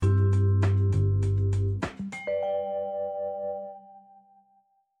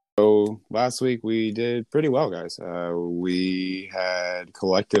So last week we did pretty well, guys. We had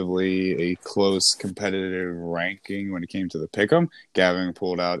collectively a close competitive ranking when it came to the pick'em. Gavin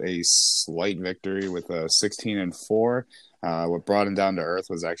pulled out a slight victory with a 16-4. What brought him down to earth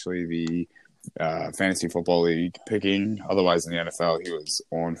was actually the fantasy football league picking. Otherwise, in the NFL, he was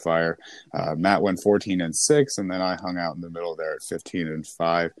on fire. Matt went 14-6, and then I hung out in the middle there at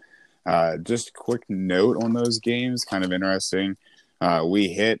 15-5. Just a quick note on those games, kind of interesting. We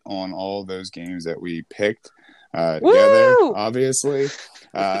hit on all those games that we picked together, obviously.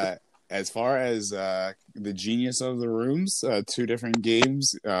 As far as the genius of the rooms, two different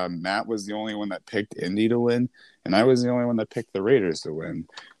games. Matt was the only one that picked Indy to win, and I was the only one that picked the Raiders to win.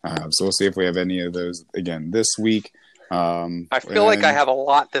 So we'll see if we have any of those again this week. I feel like I have a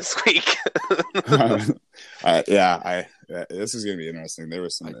lot this week. This is going to be interesting. There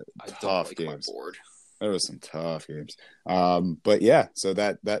were some tough games. There was some tough games. But yeah, so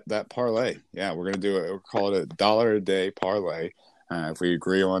that parlay. Yeah, we're gonna do it. We'll call it $1 a day parlay. If we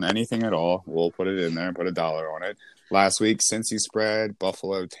agree on anything at all, we'll put it in there and put $1 on it. Last week, Cincy spread,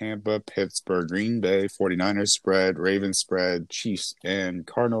 Buffalo, Tampa, Pittsburgh, Green Bay, 49ers spread, Ravens spread, Chiefs and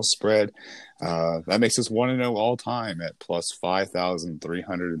Cardinals spread. That makes us 1-0 all time at plus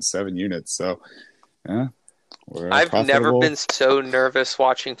 5,307 units. So, yeah. I've never been so nervous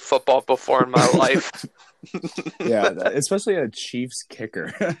watching football before in my life. Yeah, especially a Chiefs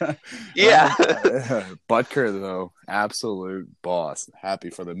kicker. Yeah. Butker, though, absolute boss. Happy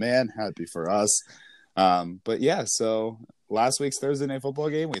for the man, happy for us. But yeah, so last week's Thursday Night Football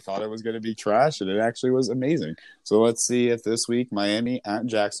game, we thought it was going to be trash, and it actually was amazing. So let's see if this week Miami at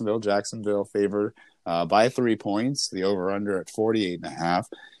Jacksonville. Jacksonville favored by 3 points, the over-under at 48.5.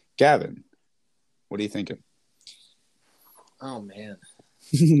 Gavin, what are you thinking? Oh man,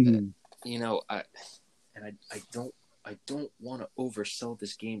 I don't want to oversell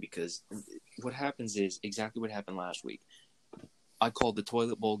this game because what happens is exactly what happened last week. I called the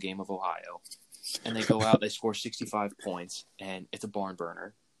toilet bowl game of Ohio, and they go out, they score 65 points, and it's a barn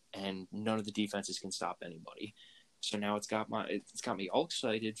burner, and none of the defenses can stop anybody. So now it's got me all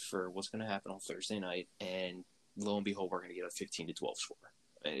excited for what's going to happen on Thursday night, and lo and behold, we're going to get a 15-12 score.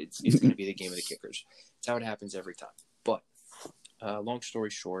 It's going to be the game of the kickers. It's how it happens every time. But long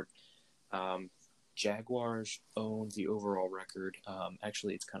story short, Jaguars own the overall record.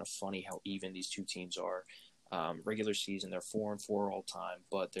 Actually, it's kind of funny how even these two teams are. Regular season, they're 4-4 all time,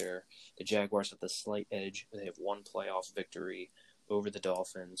 but the Jaguars have the slight edge. They have one playoff victory over the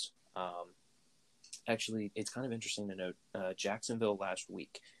Dolphins. Actually, it's kind of interesting to note, Jacksonville last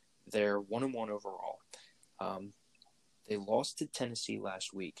week, they're 1-1 overall. They lost to Tennessee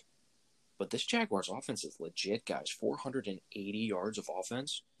last week. But this Jaguars offense is legit, guys. 480 yards of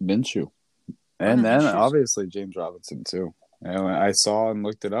offense. Minshew. And then, obviously, James Robinson, too. And I saw and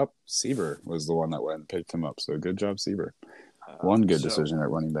looked it up. Sieber was the one that went and picked him up. So, good job, Sieber. One good decision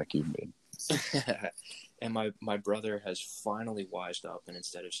at running back you made. And my brother has finally wised up, and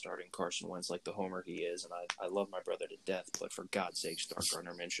instead of starting Carson Wentz like the homer he is, and I love my brother to death, but for God's sake, start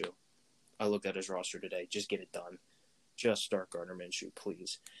Gardner Minshew. I looked at his roster today. Just get it done. Just start Gardner Minshew,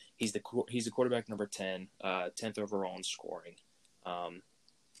 please. He's the quarterback number 10, 10th overall in scoring.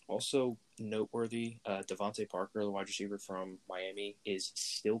 Also noteworthy, Devontae Parker, the wide receiver from Miami, is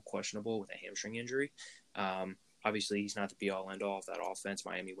still questionable with a hamstring injury. Obviously, he's not the be-all, end-all of that offense.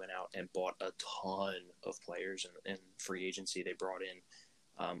 Miami went out and bought a ton of players in free agency. They brought in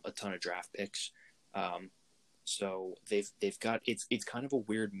a ton of draft picks. So they've got it's kind of a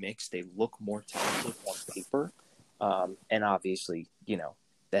weird mix. They look more talented on paper. And obviously,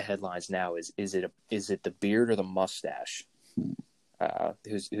 the headlines now is it the beard or the mustache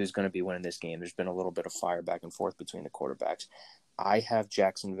who's going to be winning this game? There's been a little bit of fire back and forth between the quarterbacks. I have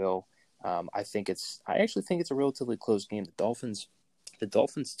Jacksonville. I actually think it's a relatively close game. The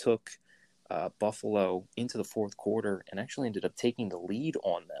Dolphins took Buffalo into the fourth quarter and actually ended up taking the lead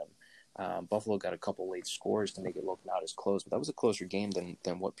on them. Buffalo got a couple late scores to make it look not as close, but that was a closer game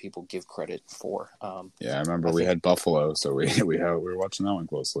than what people give credit for. Yeah, I remember we had Buffalo, so we were watching that one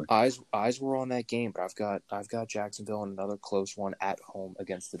closely. Eyes were on that game, but I've got Jacksonville in another close one at home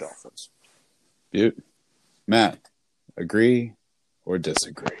against the Dolphins. Dude, Matt, agree or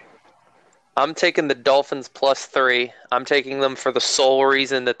disagree? I'm taking the Dolphins +3. I'm taking them for the sole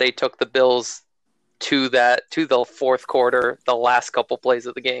reason that they took the Bills to the fourth quarter, the last couple plays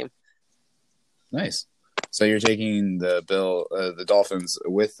of the game. Nice. So you're taking the Dolphins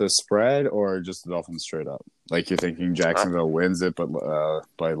with the spread, or just the Dolphins straight up? Like you're thinking Jacksonville wins it, but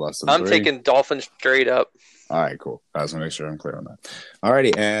by less than 3? I'm taking Dolphins straight up. All right, cool. I just want to make sure I'm clear on that. All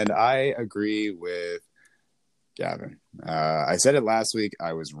righty, and I agree with Gavin. I said it last week.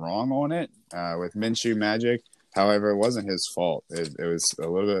 I was wrong on it with Minshew Magic. However, it wasn't his fault. It was a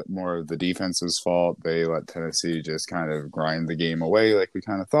little bit more of the defense's fault. They let Tennessee just kind of grind the game away like we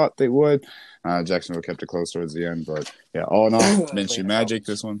kind of thought they would. Jacksonville kept it close towards the end. But, yeah, all in all, Minshew Magic,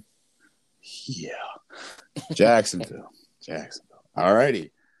 this one. Yeah. Jacksonville. All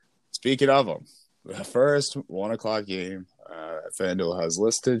righty. Speaking of them, the first 1 o'clock game, FanDuel has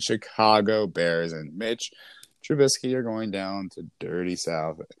listed Chicago Bears and Mitch Trubisky are going down to dirty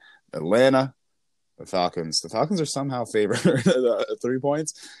South Atlanta. The Falcons are somehow favored 3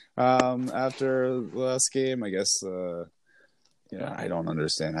 points after the last game. I guess, I don't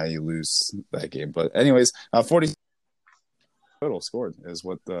understand how you lose that game. But anyways, 40 total scored is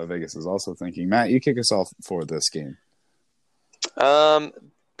what Vegas is also thinking. Matt, you kick us off for this game. Yeah,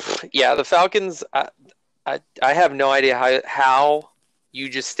 the Falcons, I have no idea how you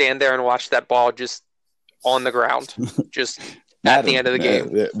just stand there and watch that ball just on the ground, just Madden. At the end of the game.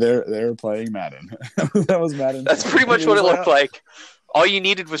 They're playing Madden. That was Madden. That's pretty much what it looked like. All you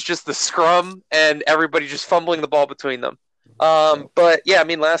needed was just the scrum and everybody just fumbling the ball between them. But, yeah, I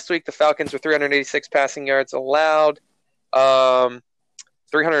mean, last week the Falcons were 386 passing yards allowed,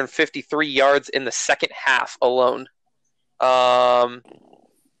 353 yards in the second half alone.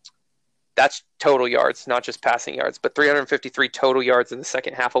 That's total yards, not just passing yards, but 353 total yards in the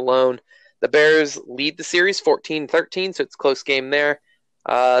second half alone. The Bears lead the series 14-13, so it's a close game there.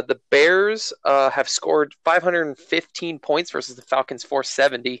 The Bears have scored 515 points versus the Falcons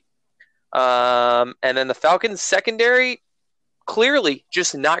 470. And then the Falcons secondary, clearly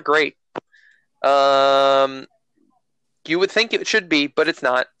just not great. You would think it should be, but it's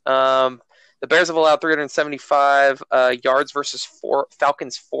not. The Bears have allowed 375 yards versus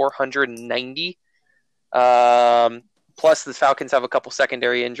Falcons 490. Plus, the Falcons have a couple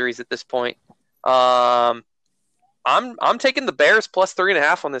secondary injuries at this point. I'm taking the Bears plus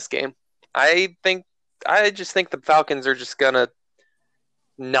 3.5 on this game. I just think the Falcons are just gonna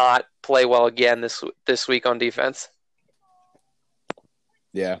not play well again this week on defense.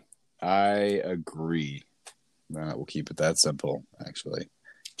 Yeah, I agree. We'll keep it that simple, actually.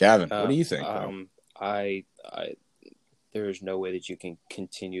 Gavin, what do you think? I there is no way that you can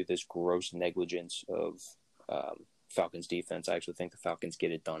continue this gross negligence of Falcons defense. I actually think the Falcons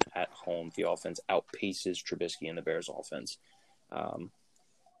get it done at home. The offense outpaces Trubisky and the Bears offense.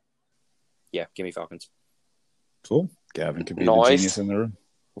 Yeah, give me Falcons. Cool. Gavin could be the genius in the room.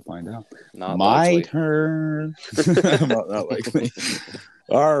 We'll find out. Not my likely. Turn. Not likely.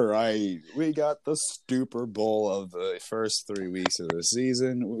 All right. We got the Super Bowl of the first 3 weeks of the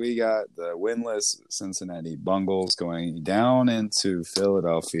season. We got the winless Cincinnati Bengals going down into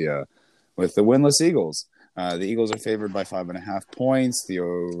Philadelphia with the winless Eagles. The Eagles are favored by 5.5 points. The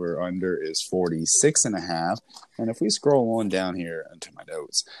over-under is 46.5. And if we scroll on down here into my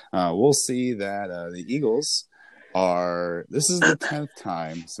notes, we'll see that the Eagles this is the 10th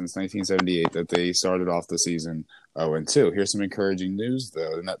time since 1978 that they started off the season 0-2. Here's some encouraging news,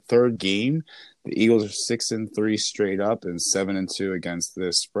 though. In that third game, the Eagles are 6-3 straight up and 7-2 against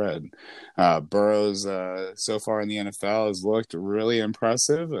this spread. Burrows, so far in the NFL, has looked really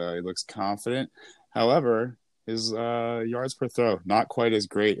impressive. He looks confident. However, his yards per throw, not quite as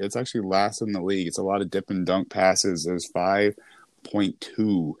great. It's actually last in the league. It's a lot of dip and dunk passes. There's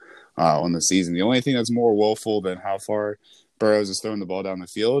 5.2 on the season. The only thing that's more woeful than how far Burrows is throwing the ball down the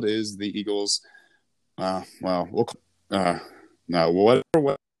field is the Eagles. Whatever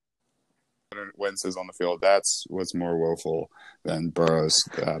Wentz is on the field, that's what's more woeful than Burrow's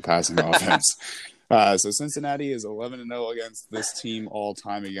passing offense. So Cincinnati is 11-0 against this team all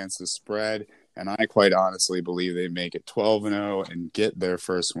time against the spread. And I quite honestly believe they make it 12-0 and get their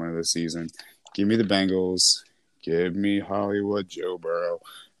first win of the season. Give me the Bengals. Give me Hollywood Joe Burrow.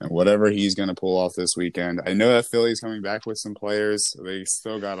 And whatever he's going to pull off this weekend. I know that Philly's coming back with some players. They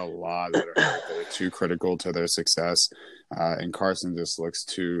still got a lot that are too critical to their success. And Carson just looks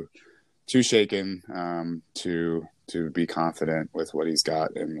too shaken to be confident with what he's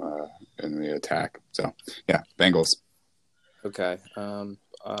got in the attack. So, yeah, Bengals. Okay.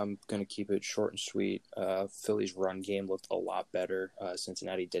 I'm going to keep it short and sweet. Philly's run game looked a lot better.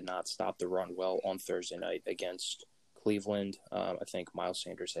 Cincinnati did not stop the run well on Thursday night against Cleveland. I think Miles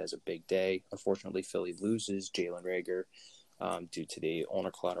Sanders has a big day. Unfortunately, Philly loses Jalen Reagor due to the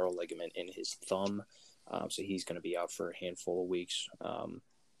ulnar collateral ligament in his thumb. So he's going to be out for a handful of weeks.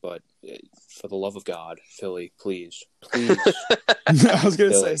 But for the love of God, Philly, please. I was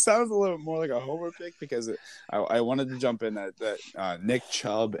going to say, Philly. it sounds a little more like a homer pick because I wanted to jump in that Nick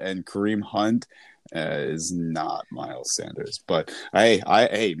Chubb and Kareem Hunt is not Miles Sanders. But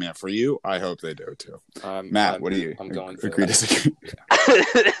hey, man, for you, I hope they do too. Matt, what do you? I'm going agree, disagree?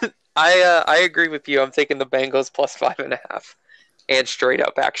 I agree with you. I'm taking the Bengals plus 5.5, and straight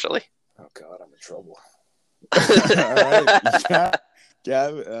up actually. Oh God, I'm in trouble. All right,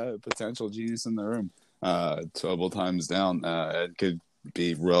 Gav, potential genius in the room. 12 times down. It could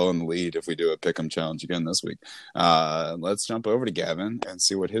be well in the lead if we do a pick'em challenge again this week. Let's jump over to Gavin and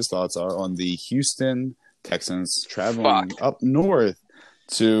see what his thoughts are on the Houston Texans traveling up north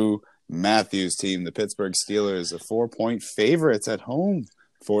to Matthew's team, the Pittsburgh Steelers, a 4-point favorites at home.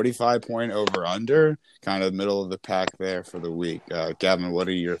 45-point over/under, kind of middle of the pack there for the week. Gavin, what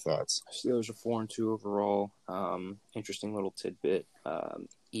are your thoughts? Steelers are 4-2 overall. Interesting little tidbit.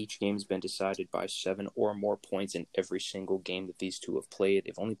 Each game's been decided by 7 or more points in every single game that these two have played.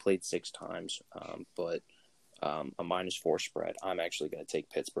 They've only played 6 times, but a -4 spread. I'm actually going to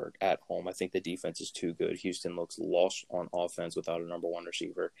take Pittsburgh at home. I think the defense is too good. Houston looks lost on offense without a number one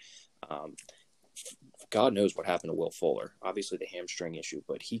receiver. God knows what happened to Will Fuller. Obviously the hamstring issue,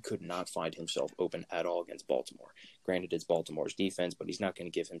 but he could not find himself open at all against Baltimore. Granted, it's Baltimore's defense, but he's not going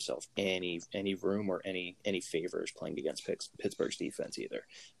to give himself any room or any favors playing against Pittsburgh's defense either.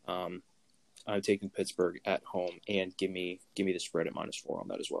 I'm taking Pittsburgh at home, and give me the spread at -4 on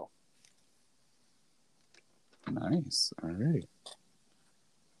that as well. Nice. All right.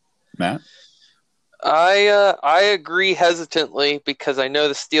 Matt? I agree hesitantly because I know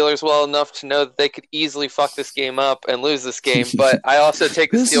the Steelers well enough to know that they could easily fuck this game up and lose this game, but I also take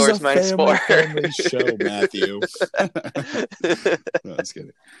the Steelers -4. Show, Matthew. No, just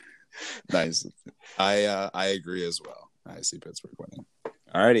kidding. Nice. I agree as well. I see Pittsburgh winning.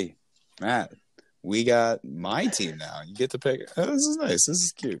 Alrighty, Matt. We got my team now. You get to pick. Oh, this is nice. This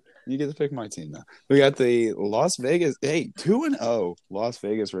is cute. You get to pick my team now. We got the Las Vegas, 2-0 Las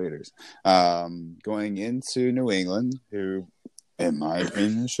Vegas Raiders going into New England, who, in my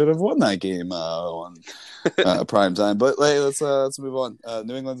opinion, should have won that game on prime time. But let's move on.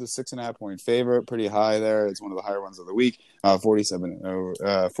 New England's a 6.5-point favorite, pretty high there. It's one of the higher ones of the week.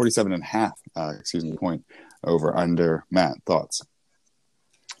 47.5 point over under. Matt, thoughts?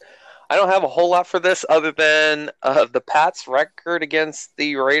 I don't have a whole lot for this other than the Pats' record against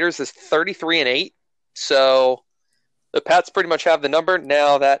the Raiders is 33-8. So the Pats pretty much have the number.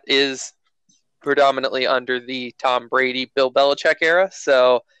 Now that is predominantly under the Tom Brady, Bill Belichick era.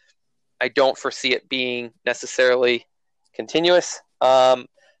 So I don't foresee it being necessarily continuous. But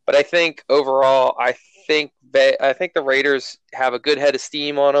I think overall, I think the Raiders have a good head of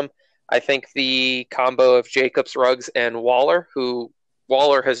steam on them. I think the combo of Jacobs, Ruggs, and Waller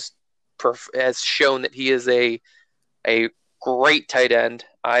has shown that he is a great tight end.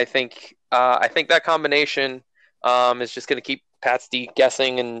 I think that combination is just going to keep Pat's D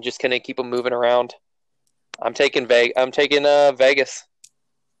guessing and just going to keep him moving around. I'm taking Vegas.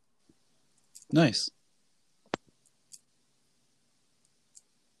 Nice.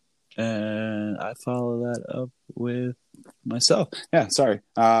 And I follow that up with myself. Yeah, sorry.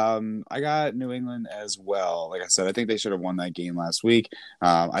 I got New England as well. Like I said, I think they should have won that game last week.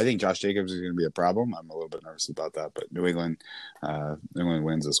 I think Josh Jacobs is going to be a problem. I'm a little bit nervous about that, but New England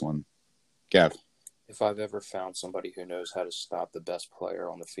wins this one. Gav? If I've ever found somebody who knows how to stop the best player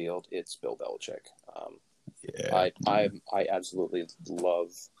on the field, it's Bill Belichick. I absolutely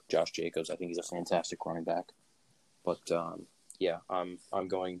love Josh Jacobs. I think he's a fantastic running back. But yeah, I'm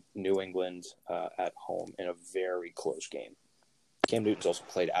going New England at home in a very close game. Cam Newton's also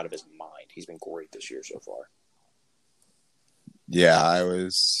played out of his mind. He's been great this year so far. Yeah, I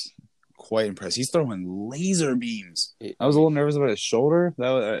was quite impressed. He's throwing laser beams. I was a little nervous about his shoulder.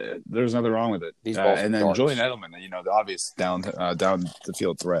 There's nothing wrong with it. And then darts. Julian Edelman, the obvious down the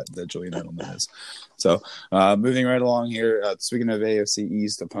field threat that Julian Edelman is. So moving right along here, speaking of AFC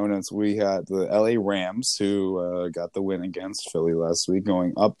East opponents, we had the LA Rams who got the win against Philly last week,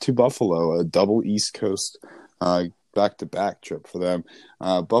 going up to Buffalo, a double East Coast back-to-back trip for them.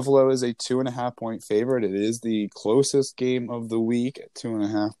 Buffalo is a 2.5-point favorite. It is the closest game of the week at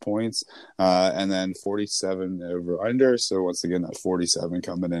 2.5 points, and then 47 over under. So once again, that 47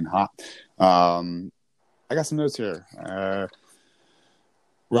 coming in hot. I got some notes here.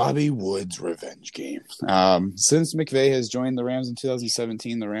 Robbie Wood's revenge game. Since McVay has joined the Rams in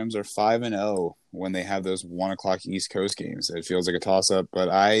 2017, the Rams are 5-0 when they have those 1:00 East Coast games. It feels like a toss-up, but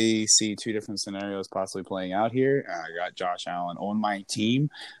I see two different scenarios possibly playing out here. I got Josh Allen on my team,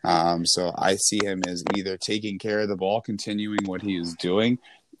 so I see him as either taking care of the ball, continuing what he is doing,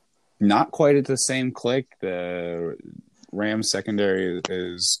 not quite at the same click. The Rams secondary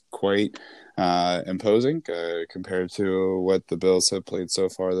is quite imposing compared to what the Bills have played so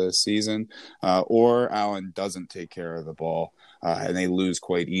far this season. Or Allen doesn't take care of the ball and they lose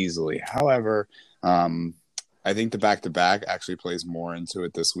quite easily. However, I think the back-to-back actually plays more into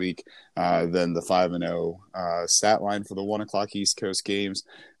it this week than the 5-0 stat line for the 1 o'clock East Coast games.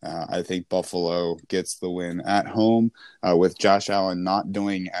 I think Buffalo gets the win at home with Josh Allen not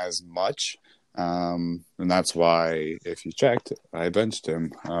doing as much. And that's why, if you checked, I benched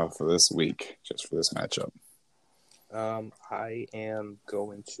him for this week, just for this matchup. I am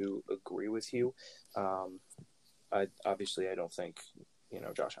going to agree with you. I don't think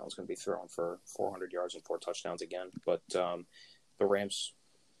Josh Allen's going to be throwing for 400 yards and 4 touchdowns again, but the Rams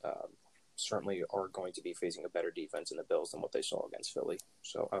certainly are going to be facing a better defense in the Bills than what they saw against Philly.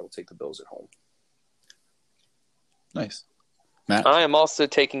 So I will take the Bills at home. Nice. Matt? I am also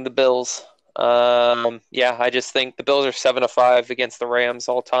taking the Bills. I just think the Bills are 7-5 against the Rams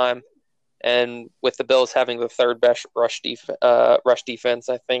all time, and with the Bills having the third best rush defense,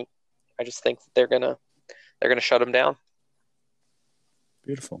 I just think that they're gonna shut them down.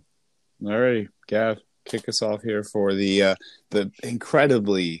 Beautiful. All righty, Gav, kick us off here for the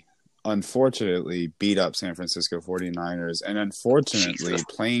incredibly, unfortunately beat up San Francisco 49ers, and unfortunately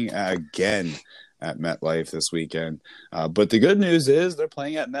playing again at MetLife this weekend. But the good news is they're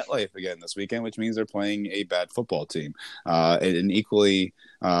playing at MetLife again this weekend, which means they're playing a bad football team. An equally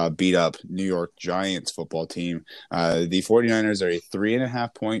beat up New York Giants football team. The 49ers are a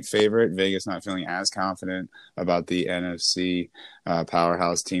 3.5-point favorite. Vegas not feeling as confident about the NFC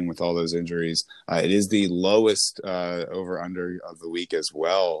powerhouse team with all those injuries. It is the lowest over-under of the week as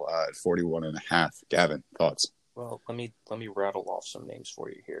well at 41.5. Gavin, thoughts? Well, let me rattle off some names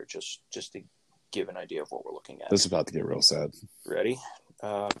for you here, just to give an idea of what we're looking at. This is about to get real sad. Ready?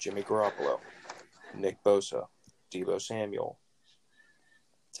 Jimmy Garoppolo, Nick Bosa, Deebo Samuel,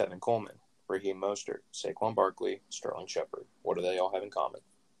 Tevin Coleman, Raheem Mostert, Saquon Barkley, Sterling Shepard. What do they all have in common?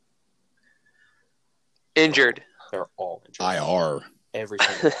 Injured. They're all injured. IR.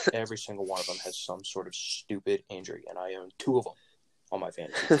 Every single one of them has some sort of stupid injury, and I own 2 of them on my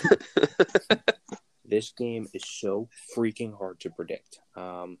fantasy team. This game is so freaking hard to predict.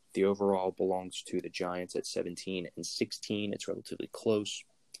 The overall belongs to the Giants at 17-16. It's relatively close.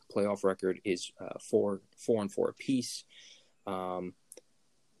 Playoff record is 4-4 apiece.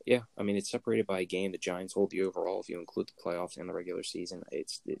 It's separated by a game. The Giants hold the overall if you include the playoffs and the regular season.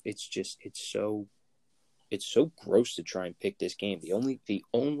 It's so gross to try and pick this game. The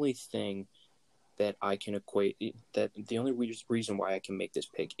only thing that I can equate that the only reason why I can make this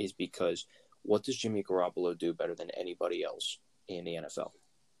pick is because what does Jimmy Garoppolo do better than anybody else in the NFL?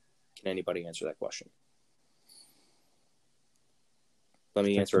 Can anybody answer that question? Let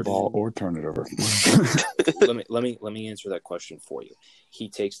me answer the ball or turn it over. let me answer that question for you. He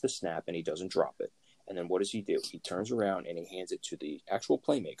takes the snap and he doesn't drop it. And then what does he do? He turns around and he hands it to the actual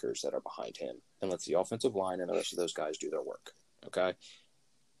playmakers that are behind him and lets the offensive line and the rest of those guys do their work. Okay?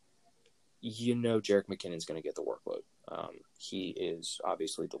 Jerick McKinnon's going to get the workload. He is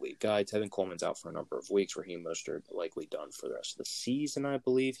obviously the lead guy. Tevin Coleman's out for a number of weeks. Raheem Mostert likely done for the rest of the season, I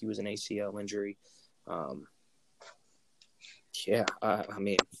believe. He was an ACL injury.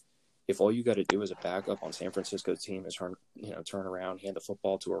 If all you got to do as a backup on San Francisco's team is turn around, hand the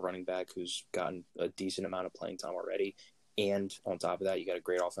football to a running back who's gotten a decent amount of playing time already, and on top of that, you got a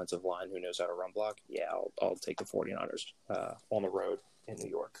great offensive line who knows how to run block, I'll take the 49ers on the road in New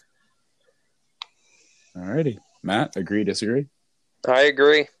York. All righty. Matt, agree, disagree? I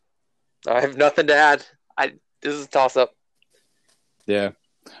agree. I have nothing to add. This is a toss-up. Yeah.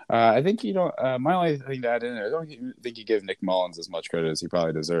 I think my only thing to add in there, I don't think you give Nick Mullins as much credit as he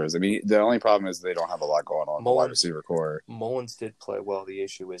probably deserves. I mean, the only problem is they don't have a lot going on in the wide receiver core. Mullins did play well. The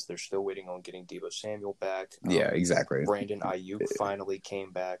issue is they're still waiting on getting Deebo Samuel back. Yeah, exactly. Brandon Ayuk finally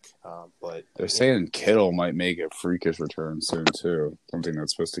came back, but they're saying Kittle might make a freakish return soon too. Something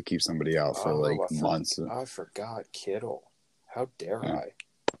that's supposed to keep somebody out for months. I forgot Kittle. How dare I?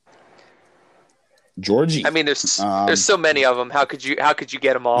 Georgie. I mean, there's so many of them. How could you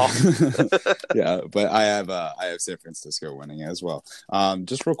get them all? Yeah, but I have San Francisco winning as well.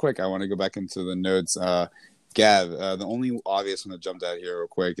 Just real quick, I want to go back into the notes. Gav, the only obvious one that jumped out here real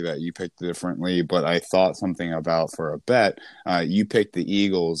quick that you picked differently, but I thought something about for a bet. You picked the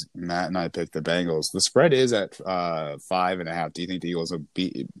Eagles. Matt and I picked the Bengals. The spread is at 5.5. Do you think the Eagles will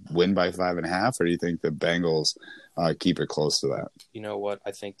win by 5.5, or do you think the Bengals keep it close to that? You know what?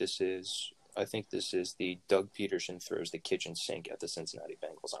 I think this is I think this is the Doug Peterson throws the kitchen sink at the Cincinnati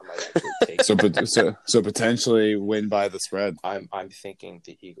Bengals. I might actually take So potentially win by the spread. I'm thinking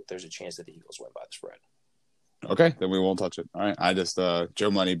there's a chance that the Eagles win by the spread. Okay, then we won't touch it. All right. I just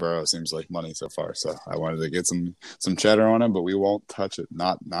Joe Money Burrow seems like money so far, so I wanted to get some cheddar on him, but we won't touch it.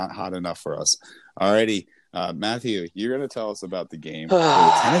 Not hot enough for us. Alrighty. Matthew, you're going to tell us about the game.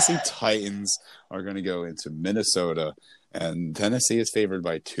 The Tennessee Titans are going to go into Minnesota, and Tennessee is favored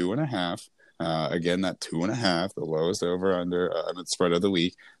by 2.5. Again, that 2.5, the lowest over/under the spread of the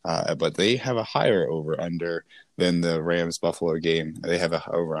week, but they have a higher over/under than the Rams-Buffalo game. They have a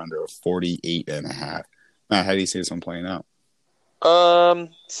over/under of 48.5. Matt, how do you see this one playing out?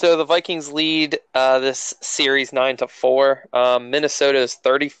 So the Vikings lead this series 9-4. Minnesota is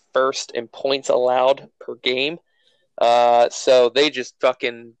 31st in points allowed per game. So they just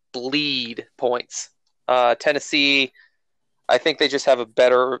fucking bleed points. Tennessee, I think they just have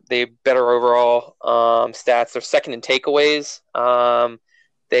better overall stats. They're second in takeaways.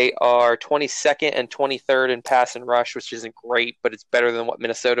 They are 22nd and 23rd in pass and rush, which isn't great, but it's better than what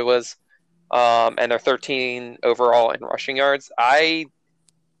Minnesota was. And they're 13 overall in rushing yards. I'm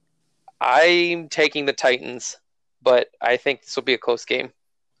taking the Titans, but I think this will be a close game.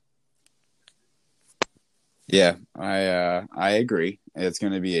 Yeah, I agree. It's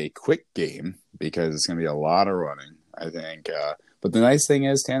going to be a quick game because it's going to be a lot of running, I think. But the nice thing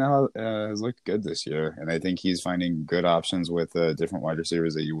is Tannehill has looked good this year, and I think he's finding good options with different wide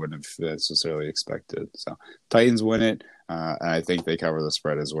receivers that you wouldn't have necessarily expected. So Titans win it, and I think they cover the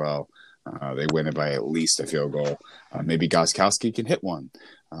spread as well. They win it by at least a field goal. Maybe Gostkowski can hit one.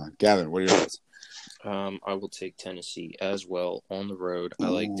 Gavin, what are your thoughts? I will take Tennessee as well on the road. I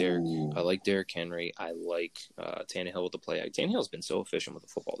like Derrick Henry. I like Tannehill with the play. Tannehill's been so efficient with the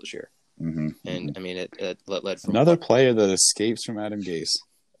football this year. Mm-hmm. And I mean, it led from another player that escapes from Adam Gase.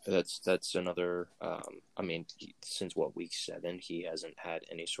 That's another. I mean, since week 7, he hasn't had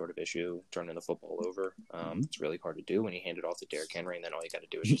any sort of issue turning the football over. It's really hard to do when you hand it off to Derrick Henry, and then all you got to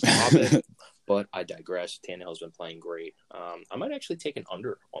do is just stop it. But I digress. Tannehill's been playing great. I might actually take an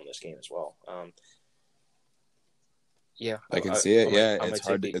under on this game as well. Yeah, I can see it. It's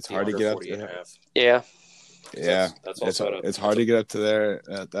hard. It's hard to get up to there. Yeah. Yeah, it's hard to get up to there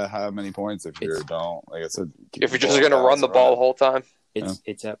at that high many points if you don't. Like I said, if you're just going to run the ball the whole time.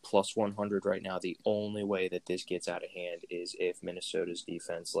 It's at plus 100 right now. The only way that this gets out of hand is if Minnesota's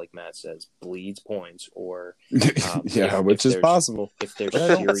defense, like Matt says, bleeds points or which is possible if there's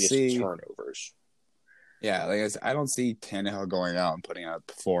serious turnovers. Yeah, like I said, I don't see Tannehill going out and putting up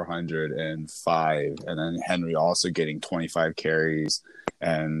 405, and then Henry also getting 25 carries,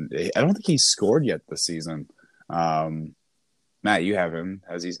 and I don't think he's scored yet this season. Matt, you have him.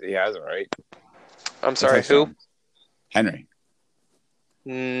 He hasn't, right? I'm sorry, who? Henry.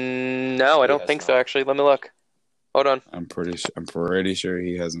 No, I don't think so. Actually, let me look. Hold on. I'm pretty sure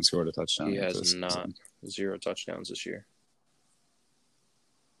he hasn't scored a touchdown. He has not. 0 touchdowns this year.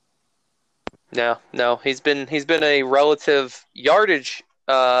 No. He's been a relative yardage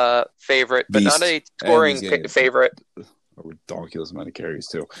favorite, but not a scoring favorite. A ridiculous amount of carries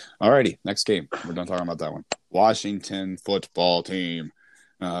too. Alrighty, next game. We're done talking about that one. Washington football team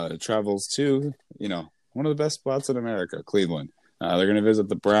travels to one of the best spots in America, Cleveland. They're going to visit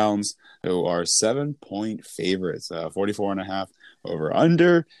the Browns, who are 7-point favorites, 44.5 over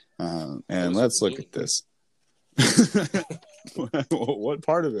under. And let's look at this. What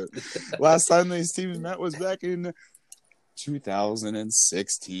part of it? Last time these teams met was back in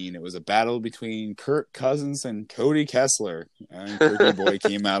 2016. It was a battle between Kirk Cousins and Cody Kessler, and Kirky Boy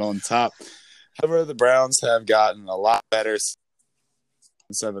came out on top. However, the Browns have gotten a lot better.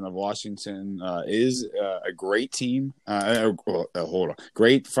 7 of Washington is a great team. Hold on,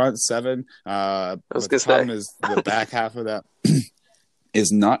 great front 7. The problem is the back half of that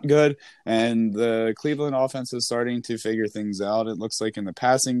is not good, and the Cleveland offense is starting to figure things out. It looks like in the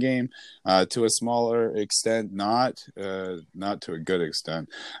passing game, to a smaller extent, not to a good extent,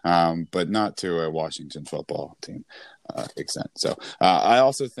 but not to a Washington football team extent. So I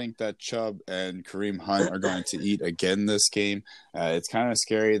also think that Chubb and Kareem Hunt are going to eat again this game. It's kind of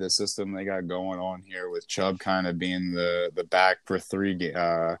scary, the system they got going on here with Chubb kind of being the back for three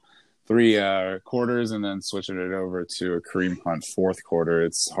quarters and then switching it over to a Kareem Hunt fourth quarter.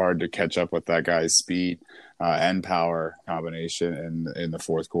 It's hard to catch up with that guy's speed and power combination in the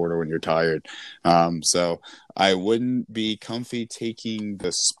fourth quarter when you're tired. So I wouldn't be comfy taking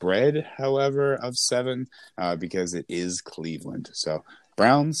the spread, however, of 7 because it is Cleveland. So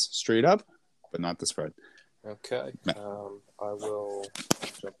Browns straight up, but not the spread. Okay. I will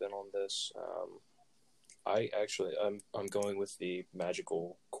jump in on this. I'm going with the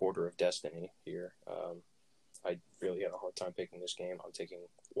magical quarter of destiny here. I really had a hard time picking this game. I'm taking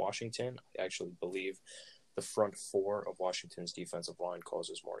Washington. I actually believe the front four of Washington's defensive line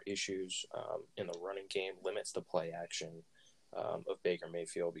causes more issues in the running game, limits the play action of Baker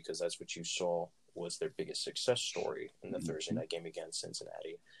Mayfield, because that's what you saw was their biggest success story in the Thursday night game against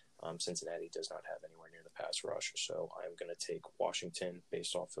Cincinnati. Cincinnati does not have anywhere near the pass rush, so I'm going to take Washington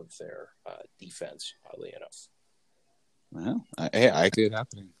based off of their defense, oddly enough. Well, I see it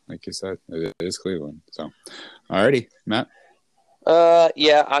happening. Like you said, it is Cleveland. So, alrighty, Matt.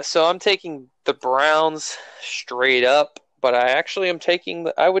 So I'm taking the Browns straight up, but I actually am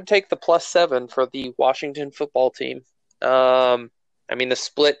I would take the +7 for the Washington football team. I mean, the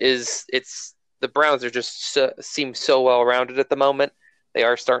split the Browns are just seem so well rounded at the moment. They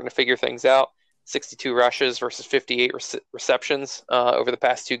are starting to figure things out. 62 rushes versus 58 receptions over the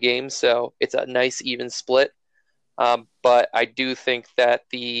past 2 games, so it's a nice even split. But I do think that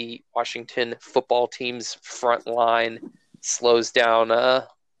the Washington football team's front line slows down the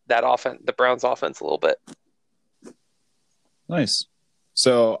Browns' offense a little bit. Nice.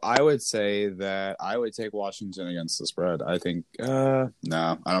 So I would say that I would take Washington against the spread. I think, no,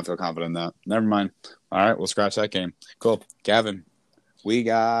 I don't feel confident in that. Never mind. All right, we'll scratch that game. Cool. Gavin, we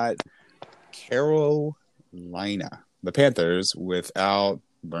got Carolina, the Panthers, without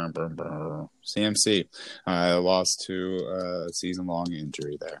CMC. Lost to a season-long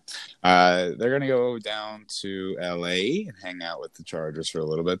injury there. They're going to go down to LA and hang out with the Chargers for a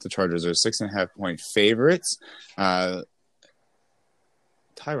little bit. The Chargers are 6.5-point favorites.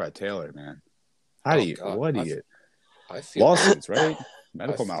 Tyrod Taylor, man. What do you I feel lawsuits, right?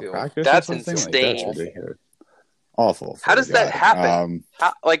 Medical malpractice. That's or something? insane. Like, that's ridiculous. Awful. How does that happen?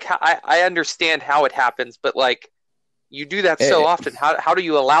 I understand how it happens, but like you do that so often. How do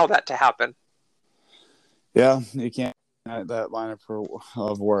you allow that to happen? Yeah, you can't have that line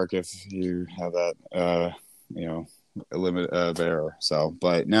of work if you have that a limit of error. So,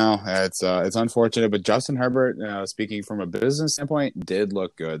 but no, it's unfortunate. But Justin Herbert, speaking from a business standpoint, did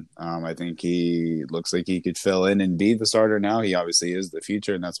look good. I think he looks like he could fill in and be the starter now. He obviously is the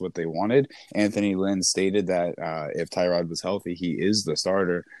future, and that's what they wanted. Anthony Lynn stated that if Tyrod was healthy, he is the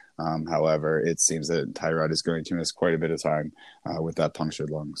starter. However, it seems that Tyrod is going to miss quite a bit of time with that punctured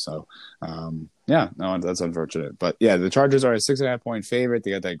lung. So, that's unfortunate. But yeah, the Chargers are a 6.5-point favorite.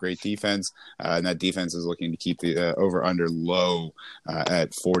 They got that great defense, and that defense is looking to keep the over/under low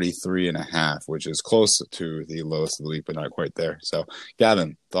at 43.5, which is close to the lowest of the league, but not quite there. So,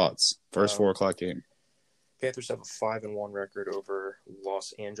 Gavin, thoughts? First 4:00 game. Panthers have a 5-1 record over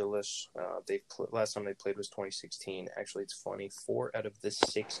Los Angeles. Last time they played was 2016. Actually, it's funny. 4 out of the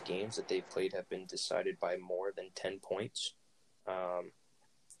 6 games that they've played have been decided by more than 10 points.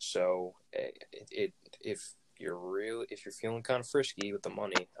 So if you're feeling kind of frisky with the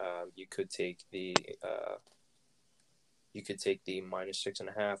money, you could take the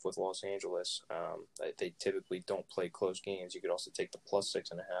 -6.5 with Los Angeles. They typically don't play close games. You could also take the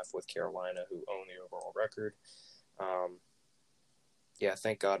 +6.5 with Carolina, who own the overall record.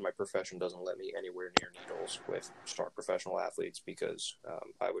 Thank God my profession doesn't let me anywhere near needles with star professional athletes, because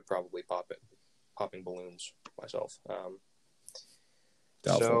I would probably popping balloons myself.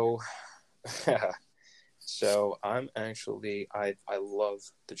 So I'm actually I love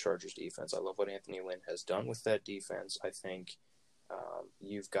the Chargers defense. I love what Anthony Lynn has done with that defense. I think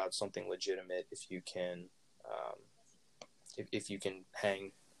you've got something legitimate if you can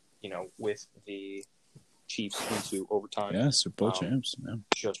hang, with the Chiefs into overtime. Yeah, Super Bowl champs.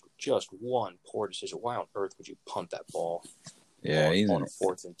 Yeah. Just one poor decision. Why on earth would you punt that ball? Yeah, he's on a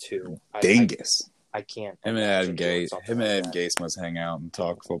 4th and 2. Dingus. I can't. Him and Adam Gase must hang out and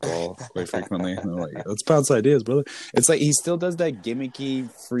talk football quite frequently. And they're like, let's bounce ideas, brother. It's like he still does that gimmicky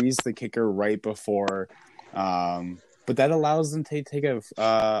freeze the kicker right before, but that allows them to take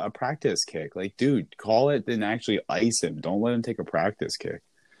a practice kick. Like, dude, call it and actually ice him. Don't let him take a practice kick.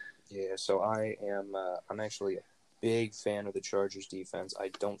 Yeah, so I'm actually a big fan of the Chargers defense. I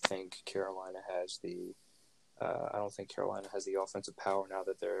don't think Carolina has the offensive power now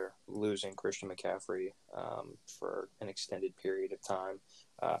that they're losing Christian McCaffrey for an extended period of time.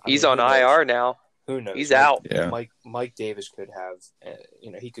 He's on IR now. Who knows? He's out. Yeah. Mike Davis could have,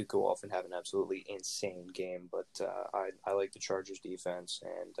 he could go off and have an absolutely insane game. But I like the Chargers defense,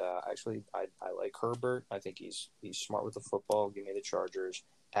 and actually I like Herbert. I think he's smart with the football. Give me the Chargers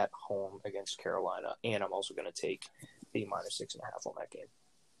at home against Carolina, and I'm also going to take the -6.5 on that game.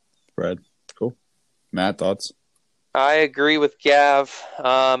 Fred, cool. Matt, thoughts? I agree with Gav.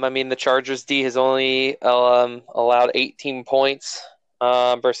 The Chargers D has only allowed 18 points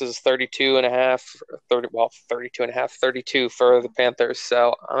versus 32 for the Panthers.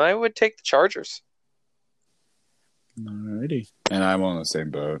 So I would take the Chargers. Alrighty. And I'm on the same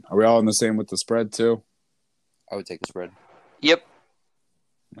boat. Are we all on the same with the spread too? I would take the spread. Yep.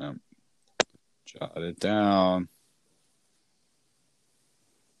 Jot it down.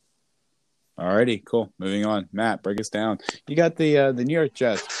 Alrighty, cool. Moving on. Matt, break us down. You got the New York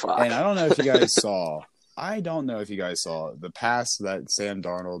Jets. Fuck. And I don't know if you guys saw. The pass that Sam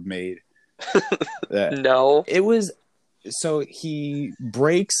Darnold made. No. It was so he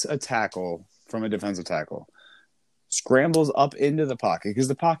breaks a tackle from a defensive tackle, scrambles up into the pocket because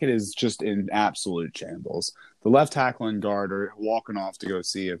the pocket is just in absolute shambles. The left tackle and guard are walking off to go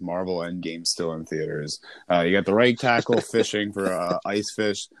see if Marvel Endgame's still in theaters. You got the right tackle fishing for ice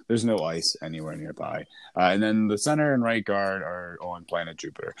fish. There's no ice anywhere nearby. And then the center and right guard are on planet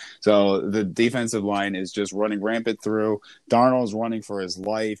Jupiter. So the defensive line is just running rampant through. Darnold's running for his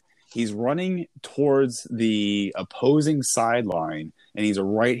life. He's running towards the opposing sideline, and he's a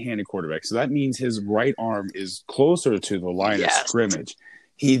right-handed quarterback. So that means his right arm is closer to the line of scrimmage.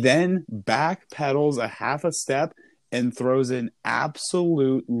 He then backpedals a half a step and throws an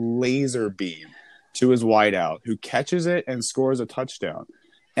absolute laser beam to his wideout, who catches it and scores a touchdown.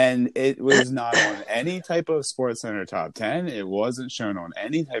 And it was not on any type of SportsCenter top 10. It wasn't shown on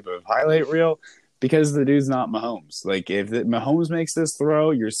any type of highlight reel. Because the dude's not Mahomes. Like, if Mahomes makes this throw,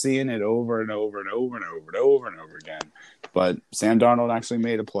 you're seeing it over and over and over and over and over and over again. But Sam Darnold actually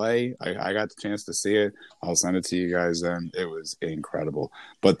made a play. I got the chance to see it. I'll send it to you guys then. It was incredible.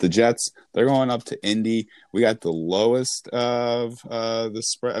 But the Jets, they're going up to Indy. We got the lowest of the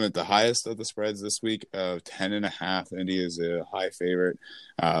spread. The highest of the spreads this week of 10.5. Indy is a high favorite.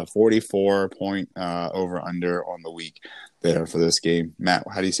 44-point over-under on the week there for this game. Matt,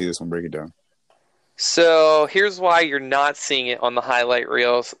 how do you see this one? Break it down. So here's why you're not seeing it on the highlight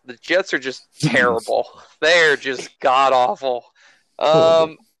reels. The Jets are just terrible. They're just god awful.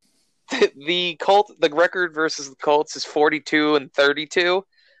 The record versus the Colts is 42-32. So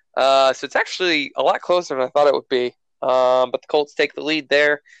it's actually a lot closer than I thought it would be. But the Colts take the lead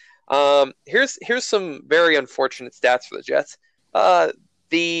there. Here's some very unfortunate stats for the Jets.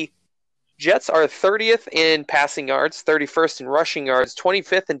 The Jets are 30th in passing yards, 31st in rushing yards,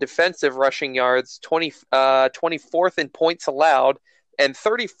 25th in defensive rushing yards, 24th in points allowed, and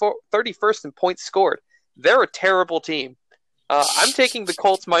 31st in points scored. They're a terrible team. I'm taking the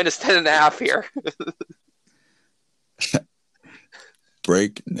Colts minus 10.5 here.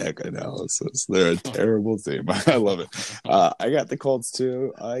 Breakneck analysis. They're a terrible team. I love it. I got the Colts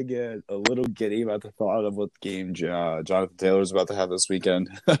too. I get a little giddy about the thought of what game Jonathan Taylor's about to have this weekend.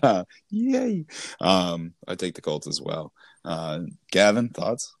 Yay! I take the Colts as well. Gavin,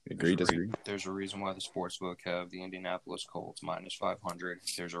 thoughts? Agree? Disagree? There's a reason why the sportsbook have the Indianapolis Colts minus 500.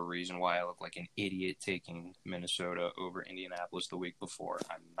 There's a reason why I look like an idiot taking Minnesota over Indianapolis the week before.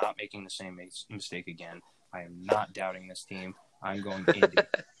 I'm not making the same mistake again. I am not doubting this team. I'm going Indy.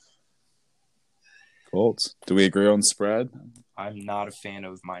 Colts. Do we agree on spread? I'm not a fan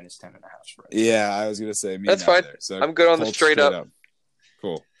of minus 10.5 spread. Yeah, I was going to say me. That's fine. So I'm good on the Colts straight up.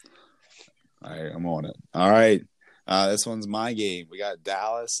 Cool. All right, I'm on it. All right. This one's my game. We got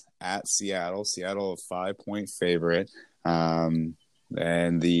Dallas at Seattle. Seattle a 5-point favorite.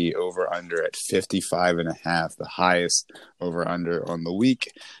 And the over-under at 55.5, the highest over-under on the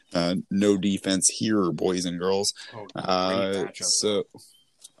week. No defense here, boys and girls. I'm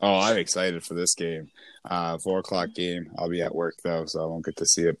excited for this game. 4:00 game. I'll be at work though, so I won't get to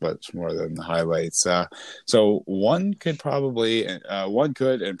see it, but it's more than the highlights. So one could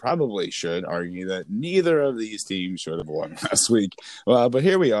and probably should argue that neither of these teams should have won last week. But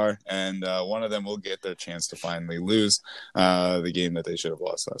here we are, and one of them will get their chance to finally lose the game that they should have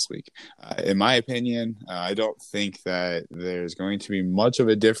lost last week. In my opinion, I don't think that there's going to be much of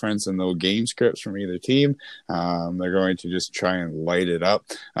a difference in the game scripts from either team. They're going to just try and light it up.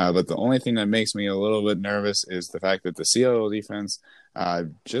 But the only thing that makes me a little bit nervous is the fact that the Seattle defense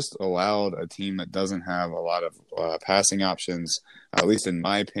just allowed a team that doesn't have a lot of passing options, at least in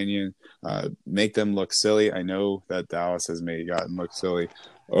my opinion, make them look silly. I know that Dallas has gotten look silly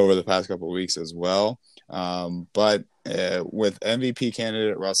over the past couple of weeks as well. But with MVP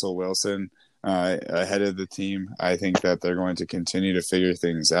candidate Russell Wilson ahead of the team, I think that they're going to continue to figure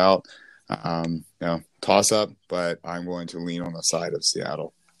things out. Toss up, but I'm going to lean on the side of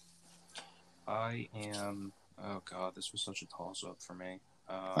Seattle. Oh God, this was such a toss up for me.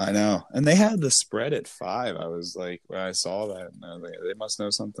 I know. And they had the spread at 5. I was like, when I saw that, they must know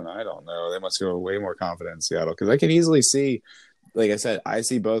something I don't know. They must feel way more confident in Seattle, because I can easily see like I said, I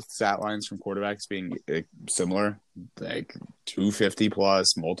see both stat lines from quarterbacks being similar, like 250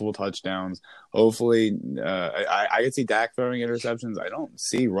 plus, multiple touchdowns. Hopefully, I could see Dak throwing interceptions. I don't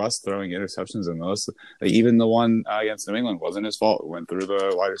see Russ throwing interceptions in most. Like, even the one against New England wasn't his fault. It went through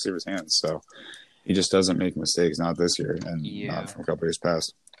the wide receiver's hands. So he just doesn't make mistakes, not this year and not from a couple years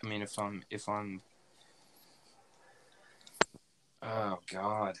past. I mean, if I'm oh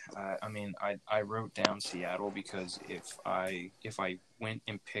God, I wrote down Seattle because if I went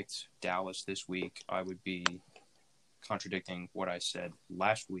and picked Dallas this week, I would be contradicting what I said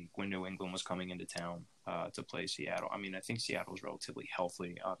last week when New England was coming into town to play Seattle. I mean, I think Seattle's relatively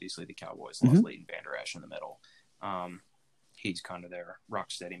healthy. Obviously, the Cowboys lost Leighton Vander Esch in the middle. He's kind of their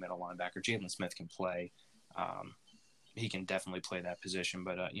rock steady middle linebacker. Jalen Smith can play. He can definitely play that position,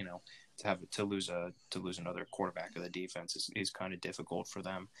 but to lose another quarterback of the defense is kind of difficult for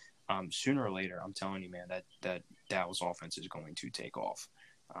them. Sooner or later, I'm telling you, man, that Dallas offense is going to take off.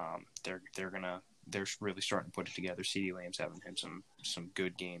 They're really starting to put it together. CeeDee Lamb's having him some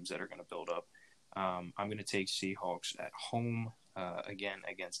good games that are going to build up. I'm going to take Seahawks at home again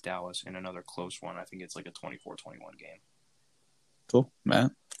against Dallas in another close one. I think it's like a 24-21 game. Cool,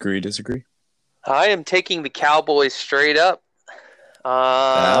 Matt. Agree, disagree? I am taking the Cowboys straight up.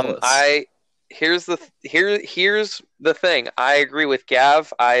 Here's the thing. I agree with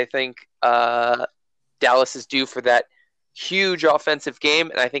Gav. I think Dallas is due for that huge offensive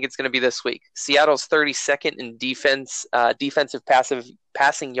game, and I think it's going to be this week. Seattle's 32nd in defensive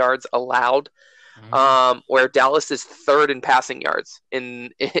passing yards allowed, where Dallas is third in passing yards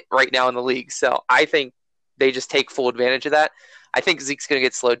right now in the league. So I think they just take full advantage of that. I think Zeke's going to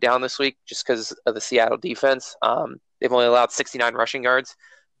get slowed down this week just because of the Seattle defense. They've only allowed 69 rushing yards,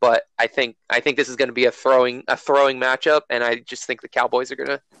 but I think this is going to be a throwing matchup, and I just think the Cowboys are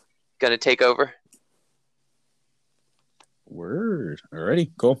going to take over. Word.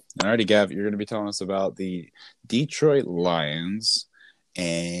 Alrighty, cool. Alrighty, Gav, you're going to be telling us about the Detroit Lions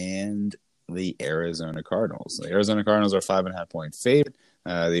and the Arizona Cardinals. The Arizona Cardinals are 5.5-point favorite.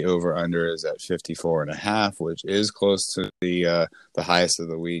 The over/under is at 54.5, which is close to the highest of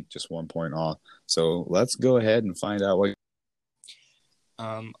the week, just 1 point off. So let's go ahead and find out what.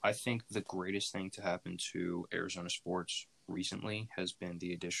 I think the greatest thing to happen to Arizona sports recently has been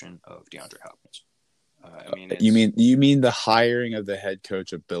the addition of DeAndre Hopkins. You mean the hiring of the head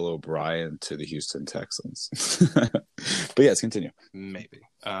coach of Bill O'Brien to the Houston Texans? But yes, continue. Maybe.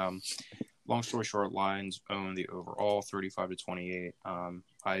 Long story short, Lions own the overall 35-28.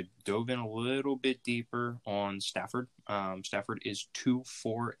 I dove in a little bit deeper on Stafford. Stafford is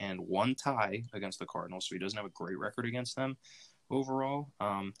 2-4-1 tie against the Cardinals, so he doesn't have a great record against them overall.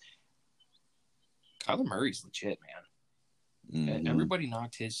 Kyler Murray's legit, man. Mm-hmm. Everybody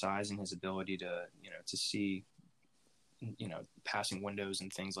knocked his size and his ability to see, passing windows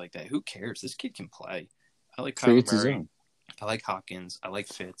and things like that. Who cares? This kid can play. I like Kyler Murray. I like Hopkins. I like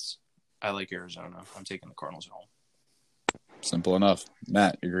Fitz. I like Arizona. I'm taking the Cardinals at home. Simple enough.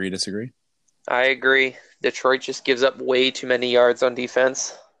 Matt, agree, disagree? I agree. Detroit just gives up way too many yards on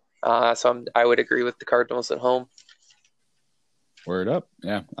defense. So I would agree with the Cardinals at home. Word up.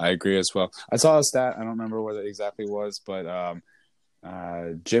 Yeah, I agree as well. I saw a stat. I don't remember what it exactly was, but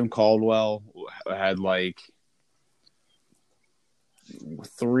Jim Caldwell had like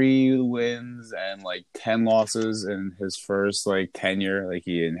 3 wins and like 10 losses in his first tenure. Like,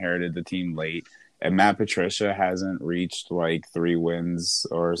 he inherited the team late, and Matt Patricia hasn't reached 3 wins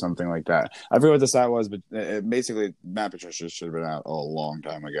or something like that. I forget what the stat was, but basically Matt Patricia should have been out a long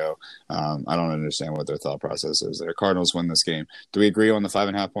time ago. I don't understand what their thought process is. The Cardinals win this game. Do we agree on the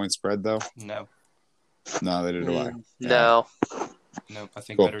 5.5-point spread though? No, neither do I. No. No, I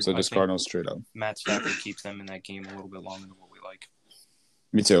think cool. better. So just Cardinals straight up. Matt Stafford keeps them in that game a little bit longer than what we like.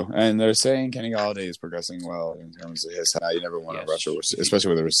 Me too. And they're saying Kenny Golladay is progressing well in terms of his. You never want to rush a receiver,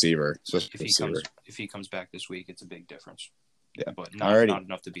 especially with a receiver. If he comes back this week, it's a big difference. Yeah, but not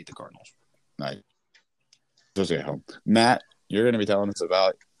enough to beat the Cardinals. Right. Especially at home. Matt, you're going to be telling us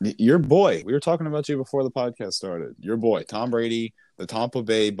about your boy. We were talking about you before the podcast started. Your boy, Tom Brady, the Tampa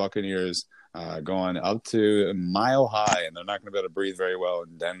Bay Buccaneers. Going up to Mile High, and they're not going to be able to breathe very well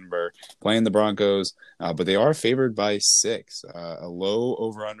in Denver, playing the Broncos, but they are favored by 6. A low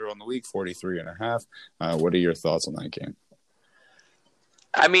over-under on the week, 43.5. What are your thoughts on that game?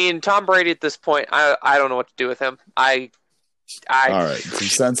 I mean, Tom Brady at this point, I don't know what to do with him. All right, some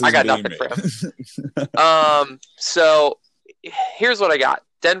sense I got nothing for him. So here's what I got.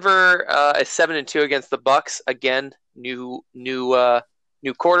 Denver is 7-2 against the Bucs. Again, new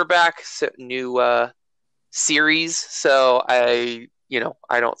quarterback, new series. So I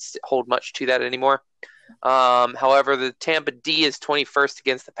don't hold much to that anymore. However, the Tampa D is 21st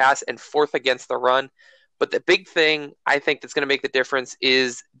against the pass and 4th against the run. But the big thing I think that's going to make the difference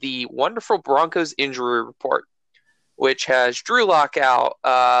is the wonderful Broncos injury report, which has Drew Lock out,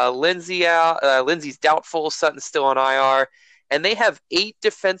 Lindsey out, Lindsey's doubtful, Sutton's still on IR, and they have 8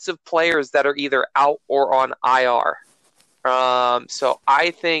 defensive players that are either out or on IR. So I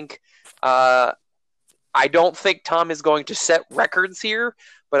think I don't think Tom is going to set records here,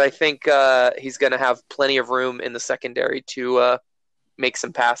 but I think he's going to have plenty of room in the secondary to make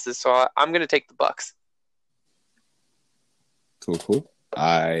some passes. So I'm going to take the Bucs. Cool.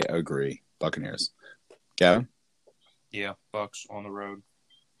 I agree. Buccaneers. Gavin? Yeah, Bucks on the road.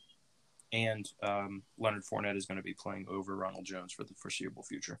 And Leonard Fournette is going to be playing over Ronald Jones for the foreseeable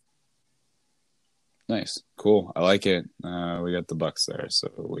future. Nice. Cool. I like it. We got the Bucks there, so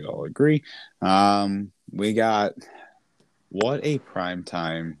we all agree. We got what a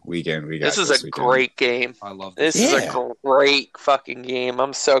primetime weekend we got. This is a weekend. Great game. I love this. This is a great fucking game.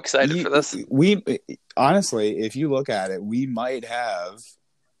 I'm so excited for this. We honestly, if you look at it, we might have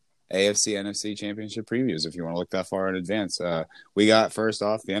AFC NFC championship previews if you want to look that far in advance. We got first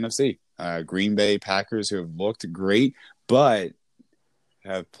off the NFC. Green Bay Packers, who have looked great, but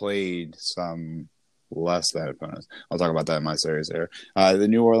have played some less than opponents. I'll talk about that in my series there. The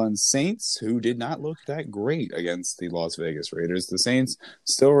New Orleans Saints, who did not look that great against the Las Vegas Raiders. The Saints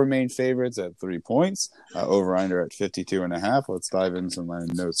still remain favorites at 3 points. Over-under at 52.5. Let's dive into some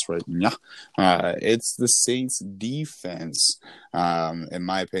notes right now. It's the Saints defense. In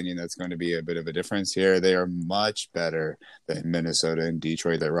my opinion, that's going to be a bit of a difference here. They are much better than Minnesota and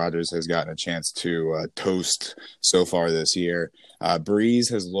Detroit that Rodgers has gotten a chance to toast so far this year. Breeze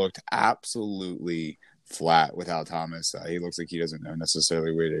has looked absolutely flat without Thomas. He looks like he doesn't know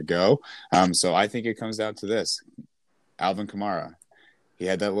necessarily where to go. So I think it comes down to this. Alvin Kamara. He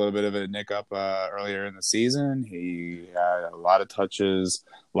had that little bit of a nick up earlier in the season. He had a lot of touches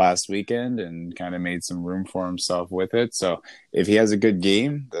last weekend and kind of made some room for himself with it. So if he has a good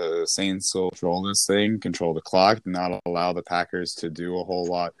game, the Saints will control this thing, control the clock, not allow the Packers to do a whole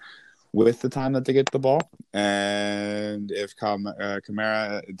lot with the time that they get the ball. And if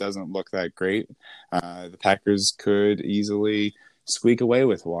Kamara doesn't look that great, the Packers could easily squeak away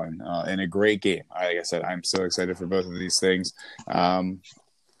with one in a great game. Like I said, I'm so excited for both of these things. I'm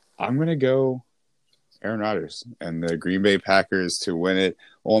going to go Aaron Rodgers and the Green Bay Packers to win it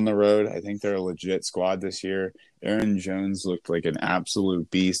on the road. I think they're a legit squad this year. Aaron Jones looked like an absolute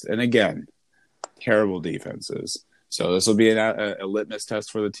beast. And again, terrible defenses. So this will be a litmus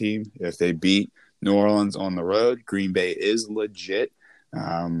test for the team. If they beat New Orleans on the road, Green Bay is legit.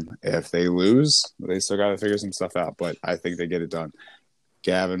 If they lose, they still got to figure some stuff out. But I think they get it done.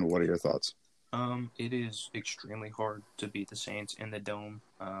 Gavin, what are your thoughts? It is extremely hard to beat the Saints in the Dome.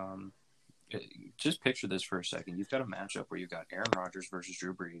 Just picture this for a second. You've got a matchup where you've got Aaron Rodgers versus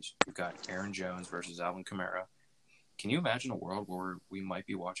Drew Brees. You've got Aaron Jones versus Alvin Kamara. Can you imagine a world where we might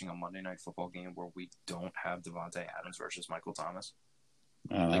be watching a Monday Night Football game where we don't have Devontae Adams versus Michael Thomas?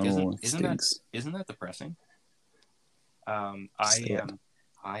 Isn't that depressing? I'm going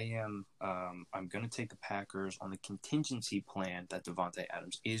to take the Packers on the contingency plan that Devontae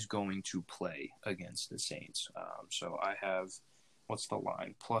Adams is going to play against the Saints. So I have, what's the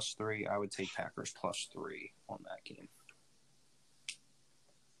line? +3. I would take Packers +3 on that game.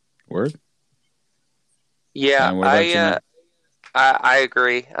 Word? Yeah, I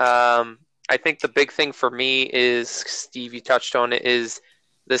agree. I think the big thing for me is, Steve, you touched on it, is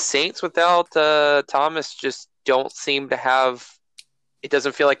the Saints without Thomas just don't seem to have – it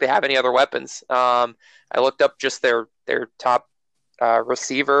doesn't feel like they have any other weapons. I looked up just their top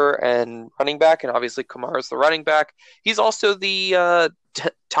receiver and running back, and obviously Kamara's the running back. He's also the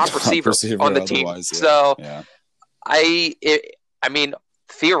top receiver on the team. Yeah. So yeah. I mean –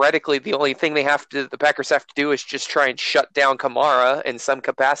 theoretically, the only thing the Packers have to do is just try and shut down Kamara in some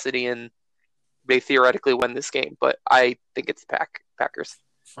capacity, and they theoretically win this game. But I think it's the Packers.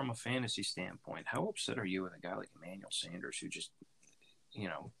 From a fantasy standpoint, how upset are you with a guy like Emmanuel Sanders, who just, you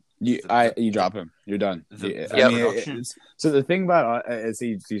drop him, you're done. So the thing about is,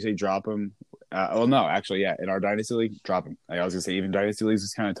 you say drop him. Well, no, actually, yeah. In our dynasty league, drop him. I was gonna say even dynasty leagues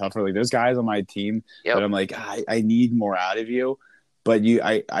is kind of tougher. Like there's guys on my team that I'm like, I need more out of you. But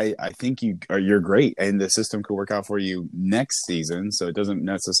I think you're great, and the system could work out for you next season. So it doesn't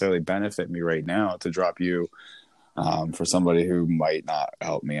necessarily benefit me right now to drop you for somebody who might not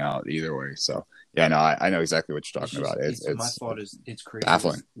help me out either way. So yeah, no, I know exactly what you're talking about. My thought is it's crazy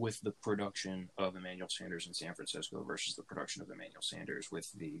baffling with the production of Emmanuel Sanders in San Francisco versus the production of Emmanuel Sanders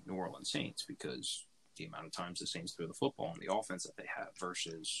with the New Orleans Saints, because the amount of times the Saints throw the football and the offense that they have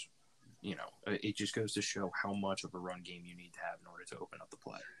versus it just goes to show how much of a run game you need to have in order to open up the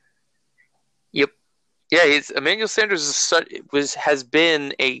play. Yep. Yeah, Emmanuel Sanders has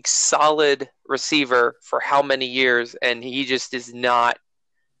been a solid receiver for how many years, and he just is not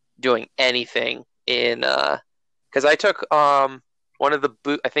doing anything in because I took one of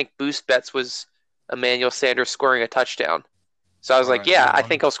the I think boost bets was Emmanuel Sanders scoring a touchdown. So I was like, yeah, I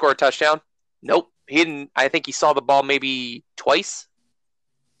think he'll score a touchdown. Nope, he didn't. I think he saw the ball maybe twice,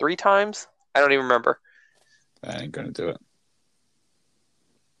 3 times. I don't even remember. That ain't gonna do it.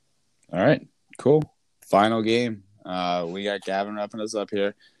 All right, cool. Final game. We got Gavin wrapping us up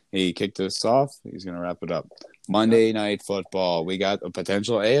here. He kicked us off. He's going to wrap it up. Monday Night Football. We got a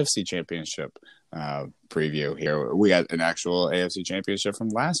potential AFC Championship preview here. We got an actual AFC Championship from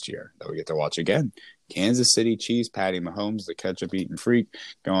last year that we get to watch again. Kansas City Chiefs, Patty Mahomes, the ketchup-eating freak,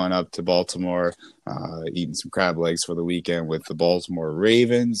 going up to Baltimore, eating some crab legs for the weekend with the Baltimore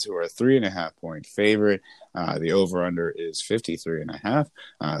Ravens, who are a 3.5-point favorite. The over-under is 53.5.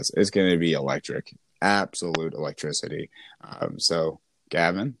 So it's going to be electric. Absolute electricity. So,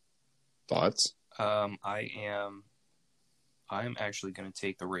 Gavin, thoughts? I am actually going to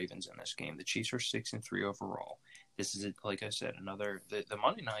take the Ravens in this game. The Chiefs are 6-3 overall. This is, like I said, the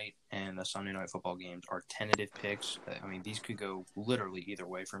Monday night and the Sunday night football games are tentative picks. I mean, these could go literally either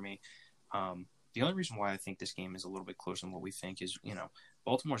way for me. The only reason why I think this game is a little bit closer than what we think is,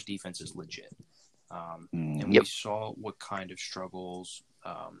 Baltimore's defense is legit. And we saw what kind of struggles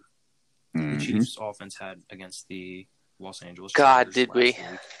the Chiefs offense had against the Los Angeles Chargers. God, did we?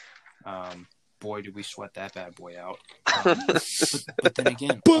 Boy, did we sweat that bad boy out. But then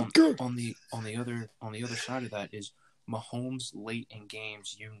again, on the other side of that is Mahomes late in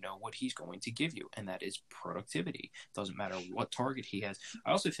games. You know what he's going to give you, and that is productivity. Doesn't matter what target he has.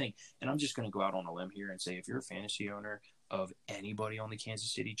 I also think, and I'm just going to go out on a limb here and say, if you're a fantasy owner of anybody on the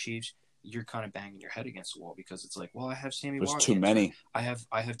Kansas City Chiefs, you're kind of banging your head against the wall because it's like, well, I have Sammy Watkins. There's too many. I have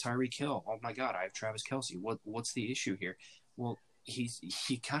Tyreek Hill. Oh my God, I have Travis Kelce. What's the issue here? Well, he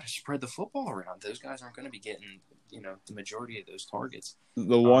got to spread the football around. Those guys aren't going to be getting, the majority of those targets.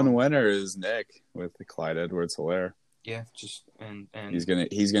 The one winner is Nick with the Clyde Edwards-Helaire. Yeah, just and he's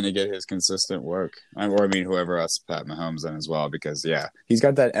gonna get his consistent work. Whoever else Pat Mahomes in as well, because he's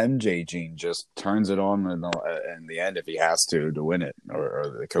got that MJ gene. Just turns it on in the end if he has to win it,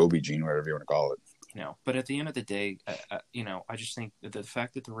 or the Kobe gene, whatever you want to call it. But at the end of the day, I just think that the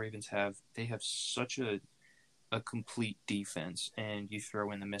fact that the Ravens have such a complete defense, and you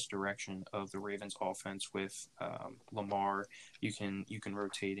throw in the misdirection of the Ravens offense with Lamar, you can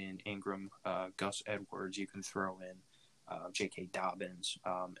rotate in Ingram, Gus Edwards, you can throw in J.K. Dobbins,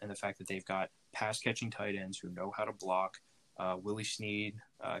 and the fact that they've got pass-catching tight ends who know how to block. Willie Snead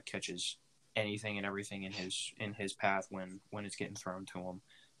catches anything and everything in his path when it's getting thrown to him.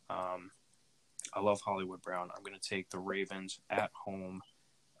 I love Hollywood Brown. I'm going to take the Ravens at home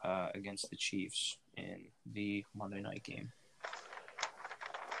against the Chiefs in the Monday night game.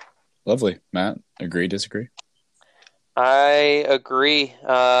 Lovely. Matt, agree, disagree? I agree.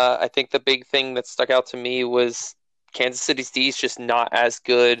 I think the big thing that stuck out to me was Kansas City's D is just not as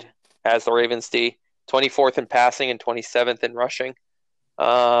good as the Ravens D. 24th in passing and 27th in rushing.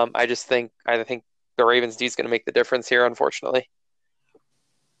 I think the Ravens D is going to make the difference here, unfortunately.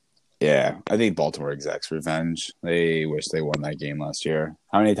 Yeah, I think Baltimore execs revenge. They wish they won that game last year.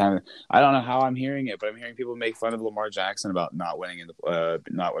 How many times? I don't know how I'm hearing it, but I'm hearing people make fun of Lamar Jackson about not winning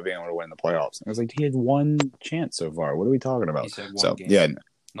not being able to win the playoffs. I was like, he had one chance so far. What are we talking about? He said one game. Yeah,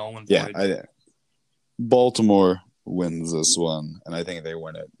 Nolan Boyd. Baltimore wins this one, and I think they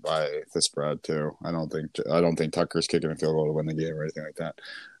win it by the spread too. I don't think Tucker's kicking a field goal to win the game or anything like that.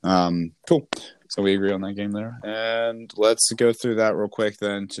 Cool. So we agree on that game there. And let's go through that real quick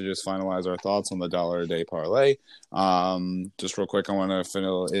then to just finalize our thoughts on the $1 a day parlay. Just real quick, I want to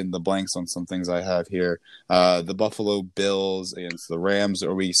fill in the blanks on some things I have here. The Buffalo Bills against the Rams.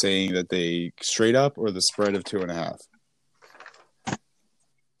 Are we saying that they straight up or the spread of 2.5?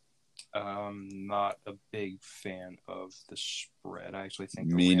 Not a big fan of the spread. I actually think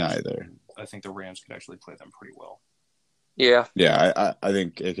neither. I think the Rams could actually play them pretty well. Yeah. Yeah, I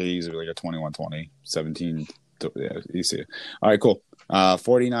think it could easily like a 21-20, 17. Yeah, you see it. All right, cool.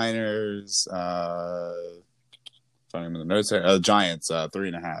 49ers, finding the notes here. Giants,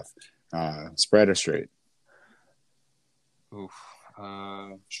 3.5. Spread or straight? Oof.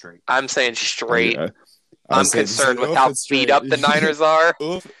 Straight. I'm saying straight. I'm concerned with how beat up the Niners are.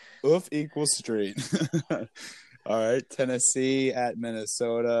 Oof equals straight. All right, Tennessee at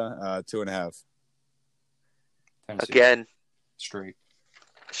Minnesota, 2.5. Tennessee. Again, straight.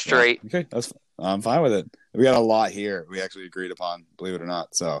 Yeah, okay, I'm fine with it. We got a lot here. We actually agreed upon, believe it or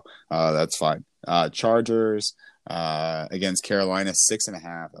not. So that's fine. Chargers against Carolina, 6.5.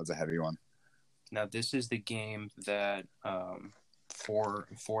 That was a heavy one. Now, this is the game that four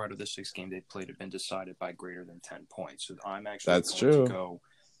out of the 6 games they played have been decided by greater than 10 points. So I'm actually going to go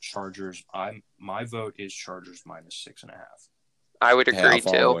Chargers. My vote is Chargers minus 6.5. I would agree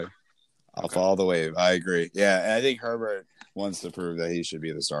too. I'll follow the wave. I agree. Yeah, and I think Herbert wants to prove that he should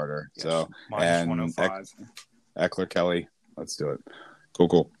be the starter. Yes. So minus 105. Eckler, Kelly, let's do it.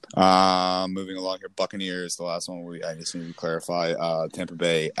 Cool. Moving along here, Buccaneers. The last one I just need to clarify. Tampa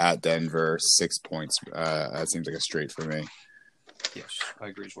Bay at Denver, 6 points. That seems like a straight for me. Yes, I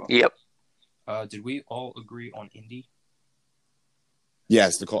agree as well. Yep. Did we all agree on Indy?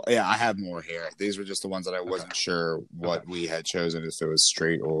 Yes, I have more here. These were just the ones that I wasn't sure what we had chosen, if it was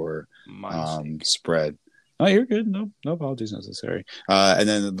straight or spread. Oh, you're good. No apologies necessary. And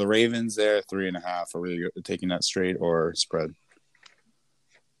then the Ravens there, 3.5. Are we taking that straight or spread?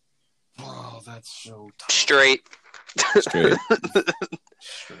 Oh, that's so tough. Straight.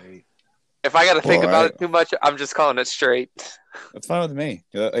 Straight. If I got to think about it too much, I'm just calling it straight. That's fine with me.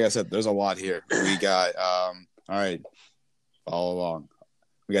 Like I said, there's a lot here. We got, all right, follow along.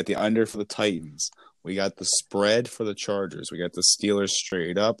 We got the under for the Titans. We got the spread for the Chargers. We got the Steelers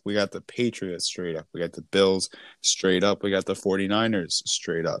straight up. We got the Patriots straight up. We got the Bills straight up. We got the 49ers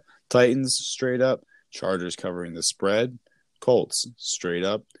straight up. Titans straight up. Chargers covering the spread. Colts straight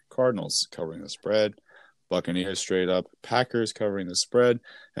up. Cardinals covering the spread. Buccaneers straight up, Packers covering the spread,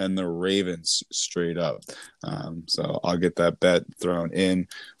 and the Ravens straight up. So I'll get that bet thrown in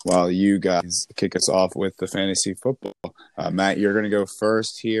while you guys kick us off with the fantasy football. Matt, you're going to go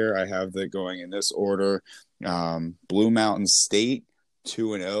first here. I have that going in this order. Blue Mountain State,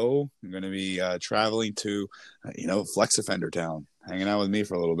 2-0. I'm going to be traveling to, Flex Offender Town, hanging out with me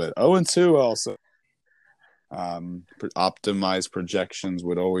for a little bit. 0-2 also. Optimized projections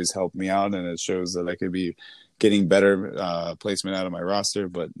would always help me out, and it shows that I could be getting better placement out of my roster.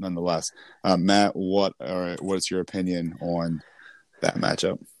 But nonetheless, Matt, what's your opinion on that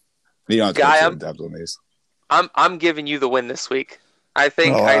matchup? You don't have to go depth on these. I'm giving you the win this week. I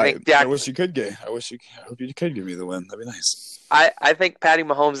think Dak. I wish you could get. I hope you could give me the win. That'd be nice. I think Patty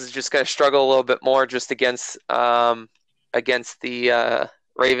Mahomes is just going to struggle a little bit more just against the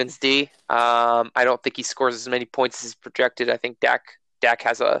Ravens D. I don't think he scores as many points as projected. I think Dak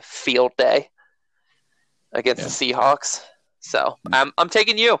has a field day against the Seahawks. So I'm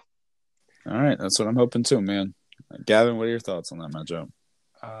taking you. All right, that's what I'm hoping too, man. Gavin, what are your thoughts on that matchup?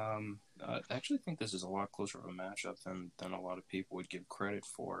 I actually think this is a lot closer of a matchup than a lot of people would give credit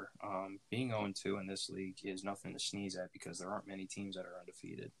for. Being 0-2 in this league is nothing to sneeze at because there aren't many teams that are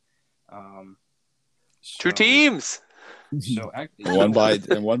undefeated. Two teams. So one by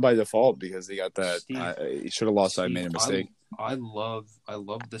default because he got that. He should have lost. I made a mistake. I love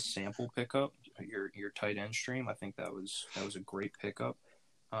the sample pickup. Your tight end stream. I think that was a great pickup.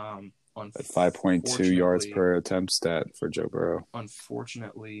 At 5.2 yards per attempt stat for Joe Burrow.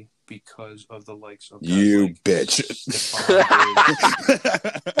 Unfortunately, because of the likes of you bitch.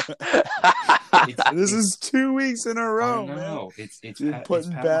 This is 2 weeks in a row, man. It's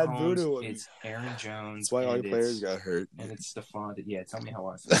putting bad voodoo on me. It's Aaron Jones. That's why all your players got hurt. And it's Stephon. Yeah, tell me how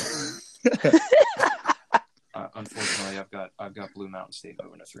I feel. Unfortunately, I've got Blue Mountain State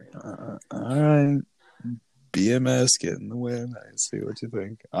moving to 3-0. All right. BMS getting the win. I see what you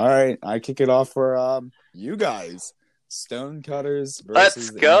think. All right, I kick it off for you guys. Stonecutters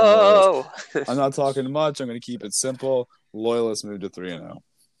versus Let's go. I'm not talking much. I'm going to keep it simple. Loyalists move to 3-0.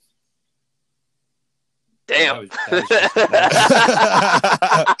 Damn.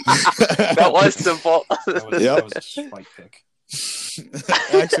 That was simple. That was a spike pick.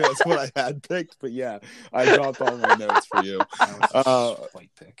 Actually, that's what I had picked, but yeah, I dropped all my notes for you. Spike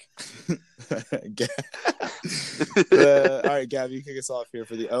pick. All right, Gab, you kick us off here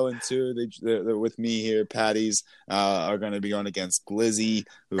for the 0-2. They're with me here. Patties are going to be going against Glizzy,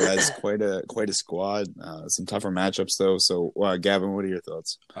 who has quite a squad. Some tougher matchups though. So, Gavin, what are your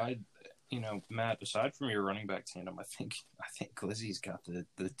thoughts? Matt, aside from your running back tandem, I think Glizzy's got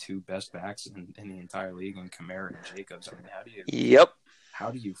the two best backs in the entire league, in Kamara and Jacobs. I mean, how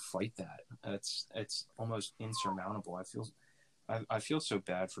do you fight that? It's almost insurmountable. I feel so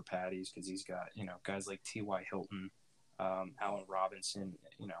bad for Patties because he's got guys like T.Y. Hilton, Allen Robinson.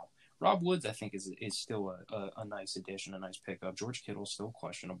 Rob Woods I think is still a nice addition, a nice pickup. George Kittle's still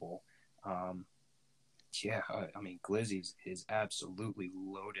questionable. Glizzy is absolutely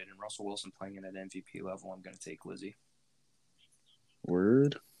loaded, and Russell Wilson playing at MVP level. I'm going to take Glizzy.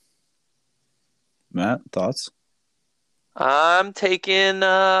 Word. Matt, thoughts? I'm taking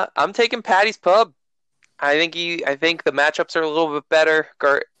Patty's Pub. I think the matchups are a little bit better.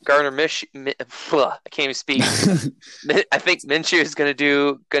 Gardner I can't even speak. I think Minshew is going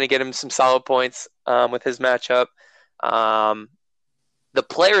to get him some solid points with his matchup. The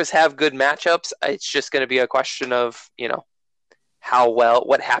players have good matchups. It's just going to be a question of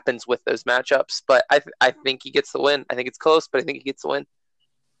what happens with those matchups. But I think he gets the win. I think it's close, but I think he gets the win.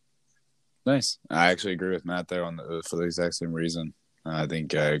 Nice. I actually agree with Matt there for the exact same reason. I think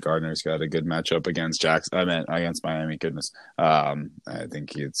Gardner's got a good matchup against against Miami. Goodness. I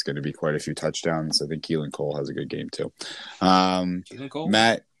think it's going to be quite a few touchdowns. I think Keelan Cole has a good game too. Keelan Cole?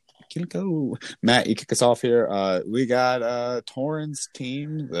 Matt, you kick us off here. We got Torrens'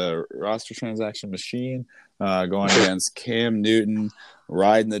 team, the roster transaction machine, going against Cam Newton,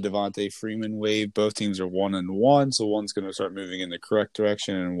 riding the Devontae Freeman wave. Both teams are 1-1, so one's going to start moving in the correct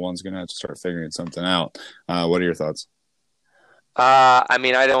direction, and one's going to have to start figuring something out. What are your thoughts? I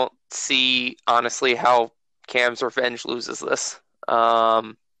don't see, honestly, how Cam's revenge loses this.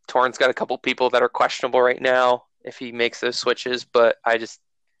 Torrens got a couple people that are questionable right now if he makes those switches, but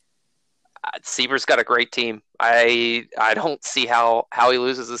Siebert's got a great team. I don't see how he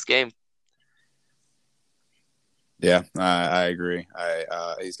loses this game. Yeah, I agree.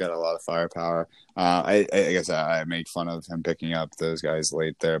 He's got a lot of firepower. I guess I make fun of him picking up those guys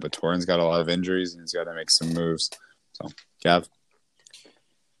late there, but Torrens got a lot of injuries and he's got to make some moves. So, Gav?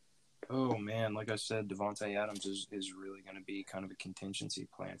 Oh, man, like I said, Devontae Adams is really going to be kind of a contingency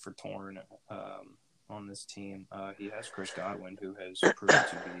plan for Torrens on this team. He has Chris Godwin, who has proven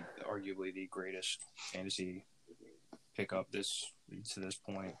to be arguably the greatest fantasy pickup to this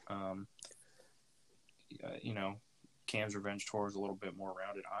point. Cam's revenge tour is a little bit more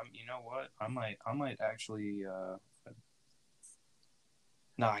rounded. I might actually.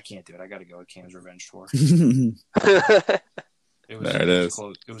 No, I can't do it. I got to go with Cam's revenge tour. It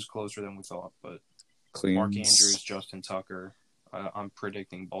was closer than we thought, but Clean. Mark Andrews, Justin Tucker. I'm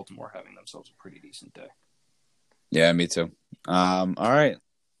predicting Baltimore having themselves a pretty decent day. Yeah, me too. All right,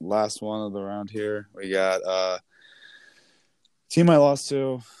 last one of the round here. We got team I lost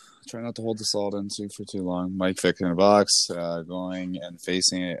to. Try not to hold the salt in for too long. Mike Vick in a box, going and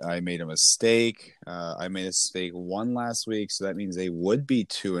facing it. I made a mistake. I made a mistake one last week, so that means they would be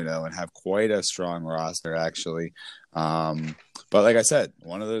 2-0 and have quite a strong roster, actually. But like I said,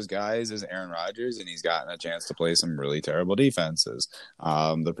 one of those guys is Aaron Rodgers, and he's gotten a chance to play some really terrible defenses.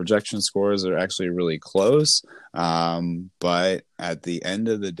 The projection scores are actually really close, but at the end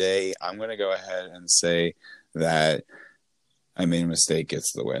of the day, I'm going to go ahead and say that I made a mistake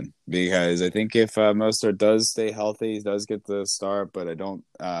gets the win, because I think if Mostert does stay healthy, he does get the start, but I don't.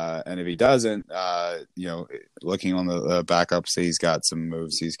 And if he doesn't, looking on the backups, he's got some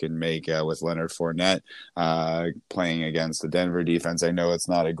moves he can make with Leonard Fournette playing against the Denver defense. I know it's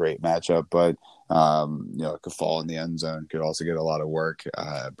not a great matchup, but it could fall in the end zone. Could also get a lot of work.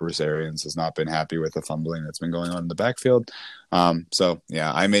 Bruce Arians has not been happy with the fumbling that's been going on in the backfield. So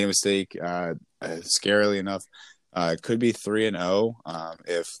yeah, I made a mistake. Scarily enough. It could be 3-0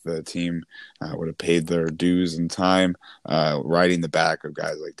 if the team would have paid their dues in time, riding the back of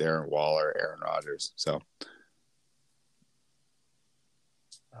guys like Darren Waller, Aaron Rodgers. So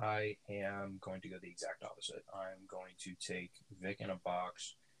I am going to go the exact opposite. I'm going to take Vic in a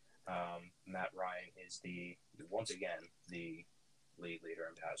box. Matt Ryan is once again the lead leader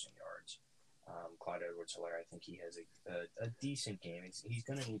in passing yards. Clyde Edwards-Helaire, I think he has a decent game. He's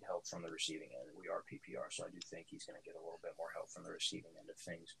going to need help from the receiving end. We are PPR, so I do think he's going to get a little bit more help from the receiving end of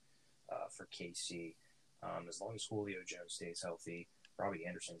things for KC. As long as Julio Jones stays healthy, Robbie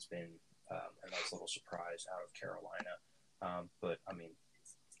Anderson's been a nice little surprise out of Carolina. But,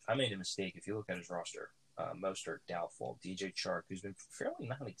 I made a mistake. If you look at his roster, Mostert, doubtful. DJ Chark, who's been fairly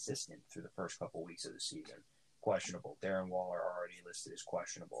non-existent through the first couple weeks of the season, questionable. Darren Waller already listed as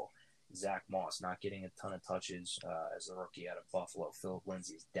questionable. Zach Moss not getting a ton of touches as a rookie out of Buffalo. Philip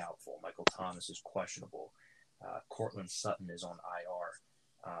Lindsay is doubtful. Michael Thomas is questionable. Cortland Sutton is on IR.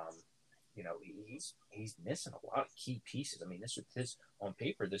 He's missing a lot of key pieces. I mean, this on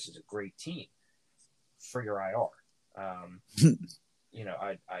paper, this is a great team for your IR.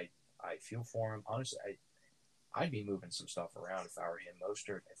 I feel for him. Honestly, I'd be moving some stuff around if I were him.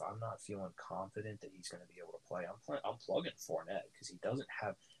 Mostert, if I'm not feeling confident that he's going to be able to play, I'm plugging Fournette because he doesn't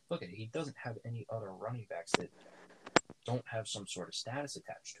have any other running backs that don't have some sort of status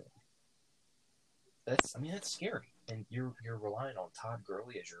attached to him. That's scary. And you're relying on Todd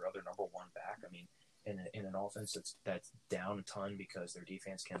Gurley as your other number one back. I mean, in an offense that's down a ton because their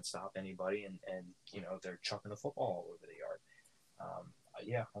defense can't stop anybody and they're chucking the football all over the yard.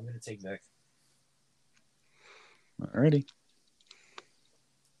 I'm going to take Vic. Alrighty.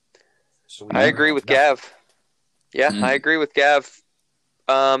 So I agree with Gav. Yeah, I agree with Gav.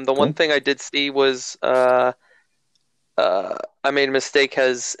 The one thing I did see was I made a mistake.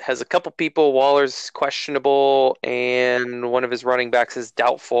 Has a couple people. Waller's questionable, and one of his running backs is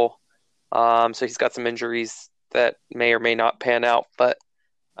doubtful. So he's got some injuries that may or may not pan out. But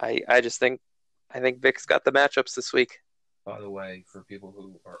I just think Vic's got the matchups this week. By the way, for people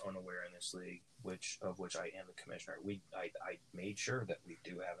who are unaware in this league, which I am the commissioner, I made sure that we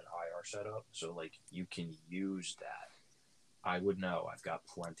do have an IR set up, so like you can use that. I would know. I've got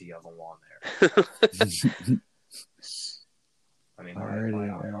plenty of them on there. I mean,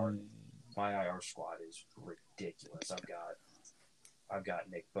 my IR squad is ridiculous. I've got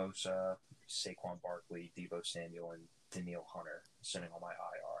Nick Bosa, Saquon Barkley, Deebo Samuel, and Danielle Hunter sitting on my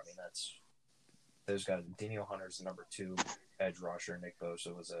IR. I mean, those guys. Danielle Hunter's the number 2 edge rusher. Nick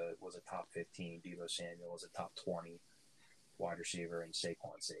Bosa was a top 15. Deebo Samuel was a top 20 wide receiver, and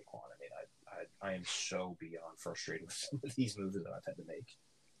Saquon. I mean, I am so beyond frustrated with some of these moves that I've had to make.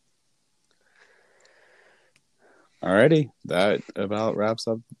 Alrighty, that about wraps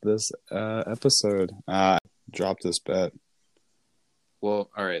up this episode. Drop this bet. Well,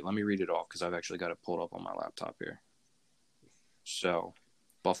 all right, let me read it off because I've actually got it pulled up on my laptop here. So,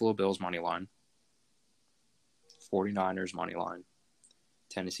 Buffalo Bills money line, 49ers money line,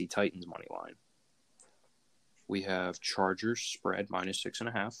 Tennessee Titans money line. We have Chargers spread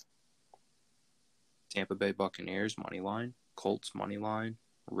 -6.5, Tampa Bay Buccaneers money line, Colts money line,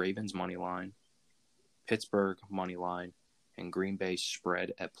 Ravens money line, Pittsburgh money line, and Green Bay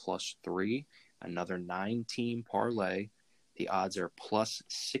spread at +3. Another 9-team parlay. The odds are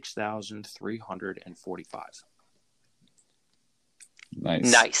 +6,345.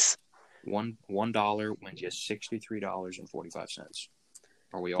 Nice. $1 wins you $63.45.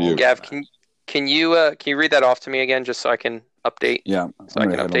 Are we all? Beautiful. Gav, can you read that off to me again, just so I can update? Yeah, so I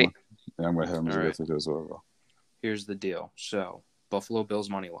can update. I'm with him. All right. As well. Here's the deal. So, Buffalo Bills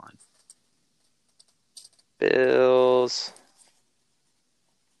money line. Bills.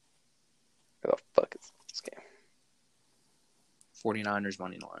 Where the fuck is this game? 49ers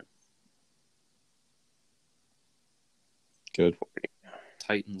money line. Good.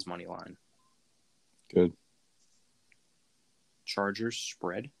 Titans money line. Good. Chargers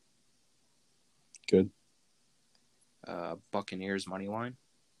spread. Good. Buccaneers money line.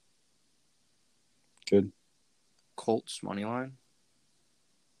 Good. Colts money line.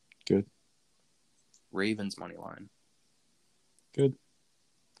 Good. Ravens money line. Good.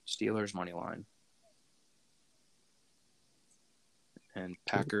 Steelers money line. And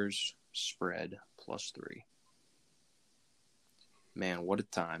Packers spread +3. Man, what a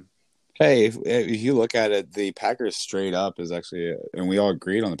time. Hey, if you look at it, the Packers straight up is actually, and we all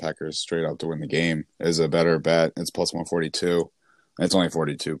agreed on the Packers straight up to win the game, is a better bet. It's +142. It's only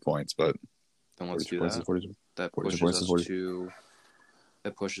 42 points, but then let's do points that. 42. That 42 pushes points us is 40. to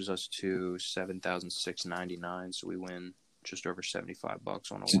that pushes us to 7,699. So we win just over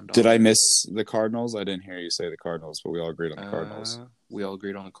 $75 on a $1. Did I miss the Cardinals? I didn't hear you say the Cardinals, but we all agreed on the Cardinals. We all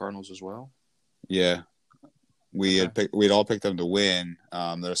agreed on the Cardinals as well. Yeah, we'd all picked them to win.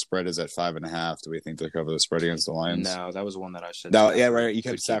 Their spread is at 5.5. Do we think they cover the spread against the Lions? No, that was the one that I said. No, yeah, right. You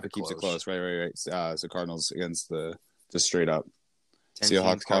kept Stafford keeps it close. Right. So Cardinals against just straight up.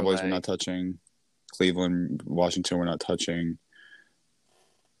 Seahawks, Cowboys, we're not touching. Cleveland, Washington, we're not touching.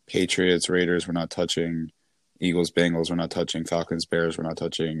 Patriots, Raiders, we're not touching. Eagles, Bengals, we're not touching. Falcons, Bears, we're not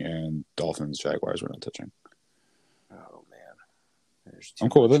touching. And Dolphins, Jaguars, we're not touching. Oh, man. There's I'm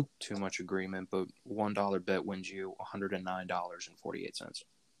cool with it. Too much agreement, but $1 bet wins you $109.48.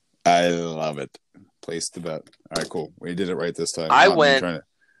 I love it. Place to bet. All right, cool. We did it right this time.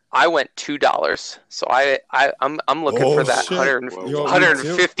 I went $2, so I'm looking for that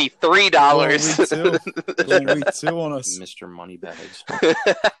 $153. We two on us, Mr. Moneybags.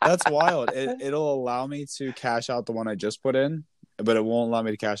 That's wild. It'll allow me to cash out the one I just put in, but it won't allow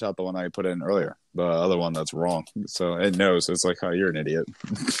me to cash out the one I put in earlier. The other one that's wrong. So it knows. It's like, oh, you're an idiot.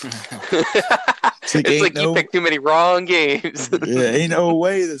 It's like you picked too many wrong games. Yeah, ain't no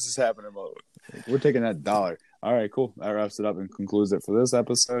way this is happening. We're taking that $1. All right, cool. That wraps it up and concludes it for this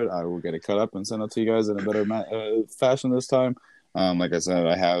episode. I will get it cut up and sent out to you guys in a better fashion this time. Like I said,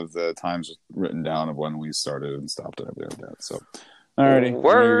 I have the times written down of when we started and stopped and everything like that. So, all righty.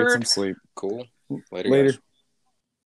 We're going to get some sleep. Cool. Later. Guys.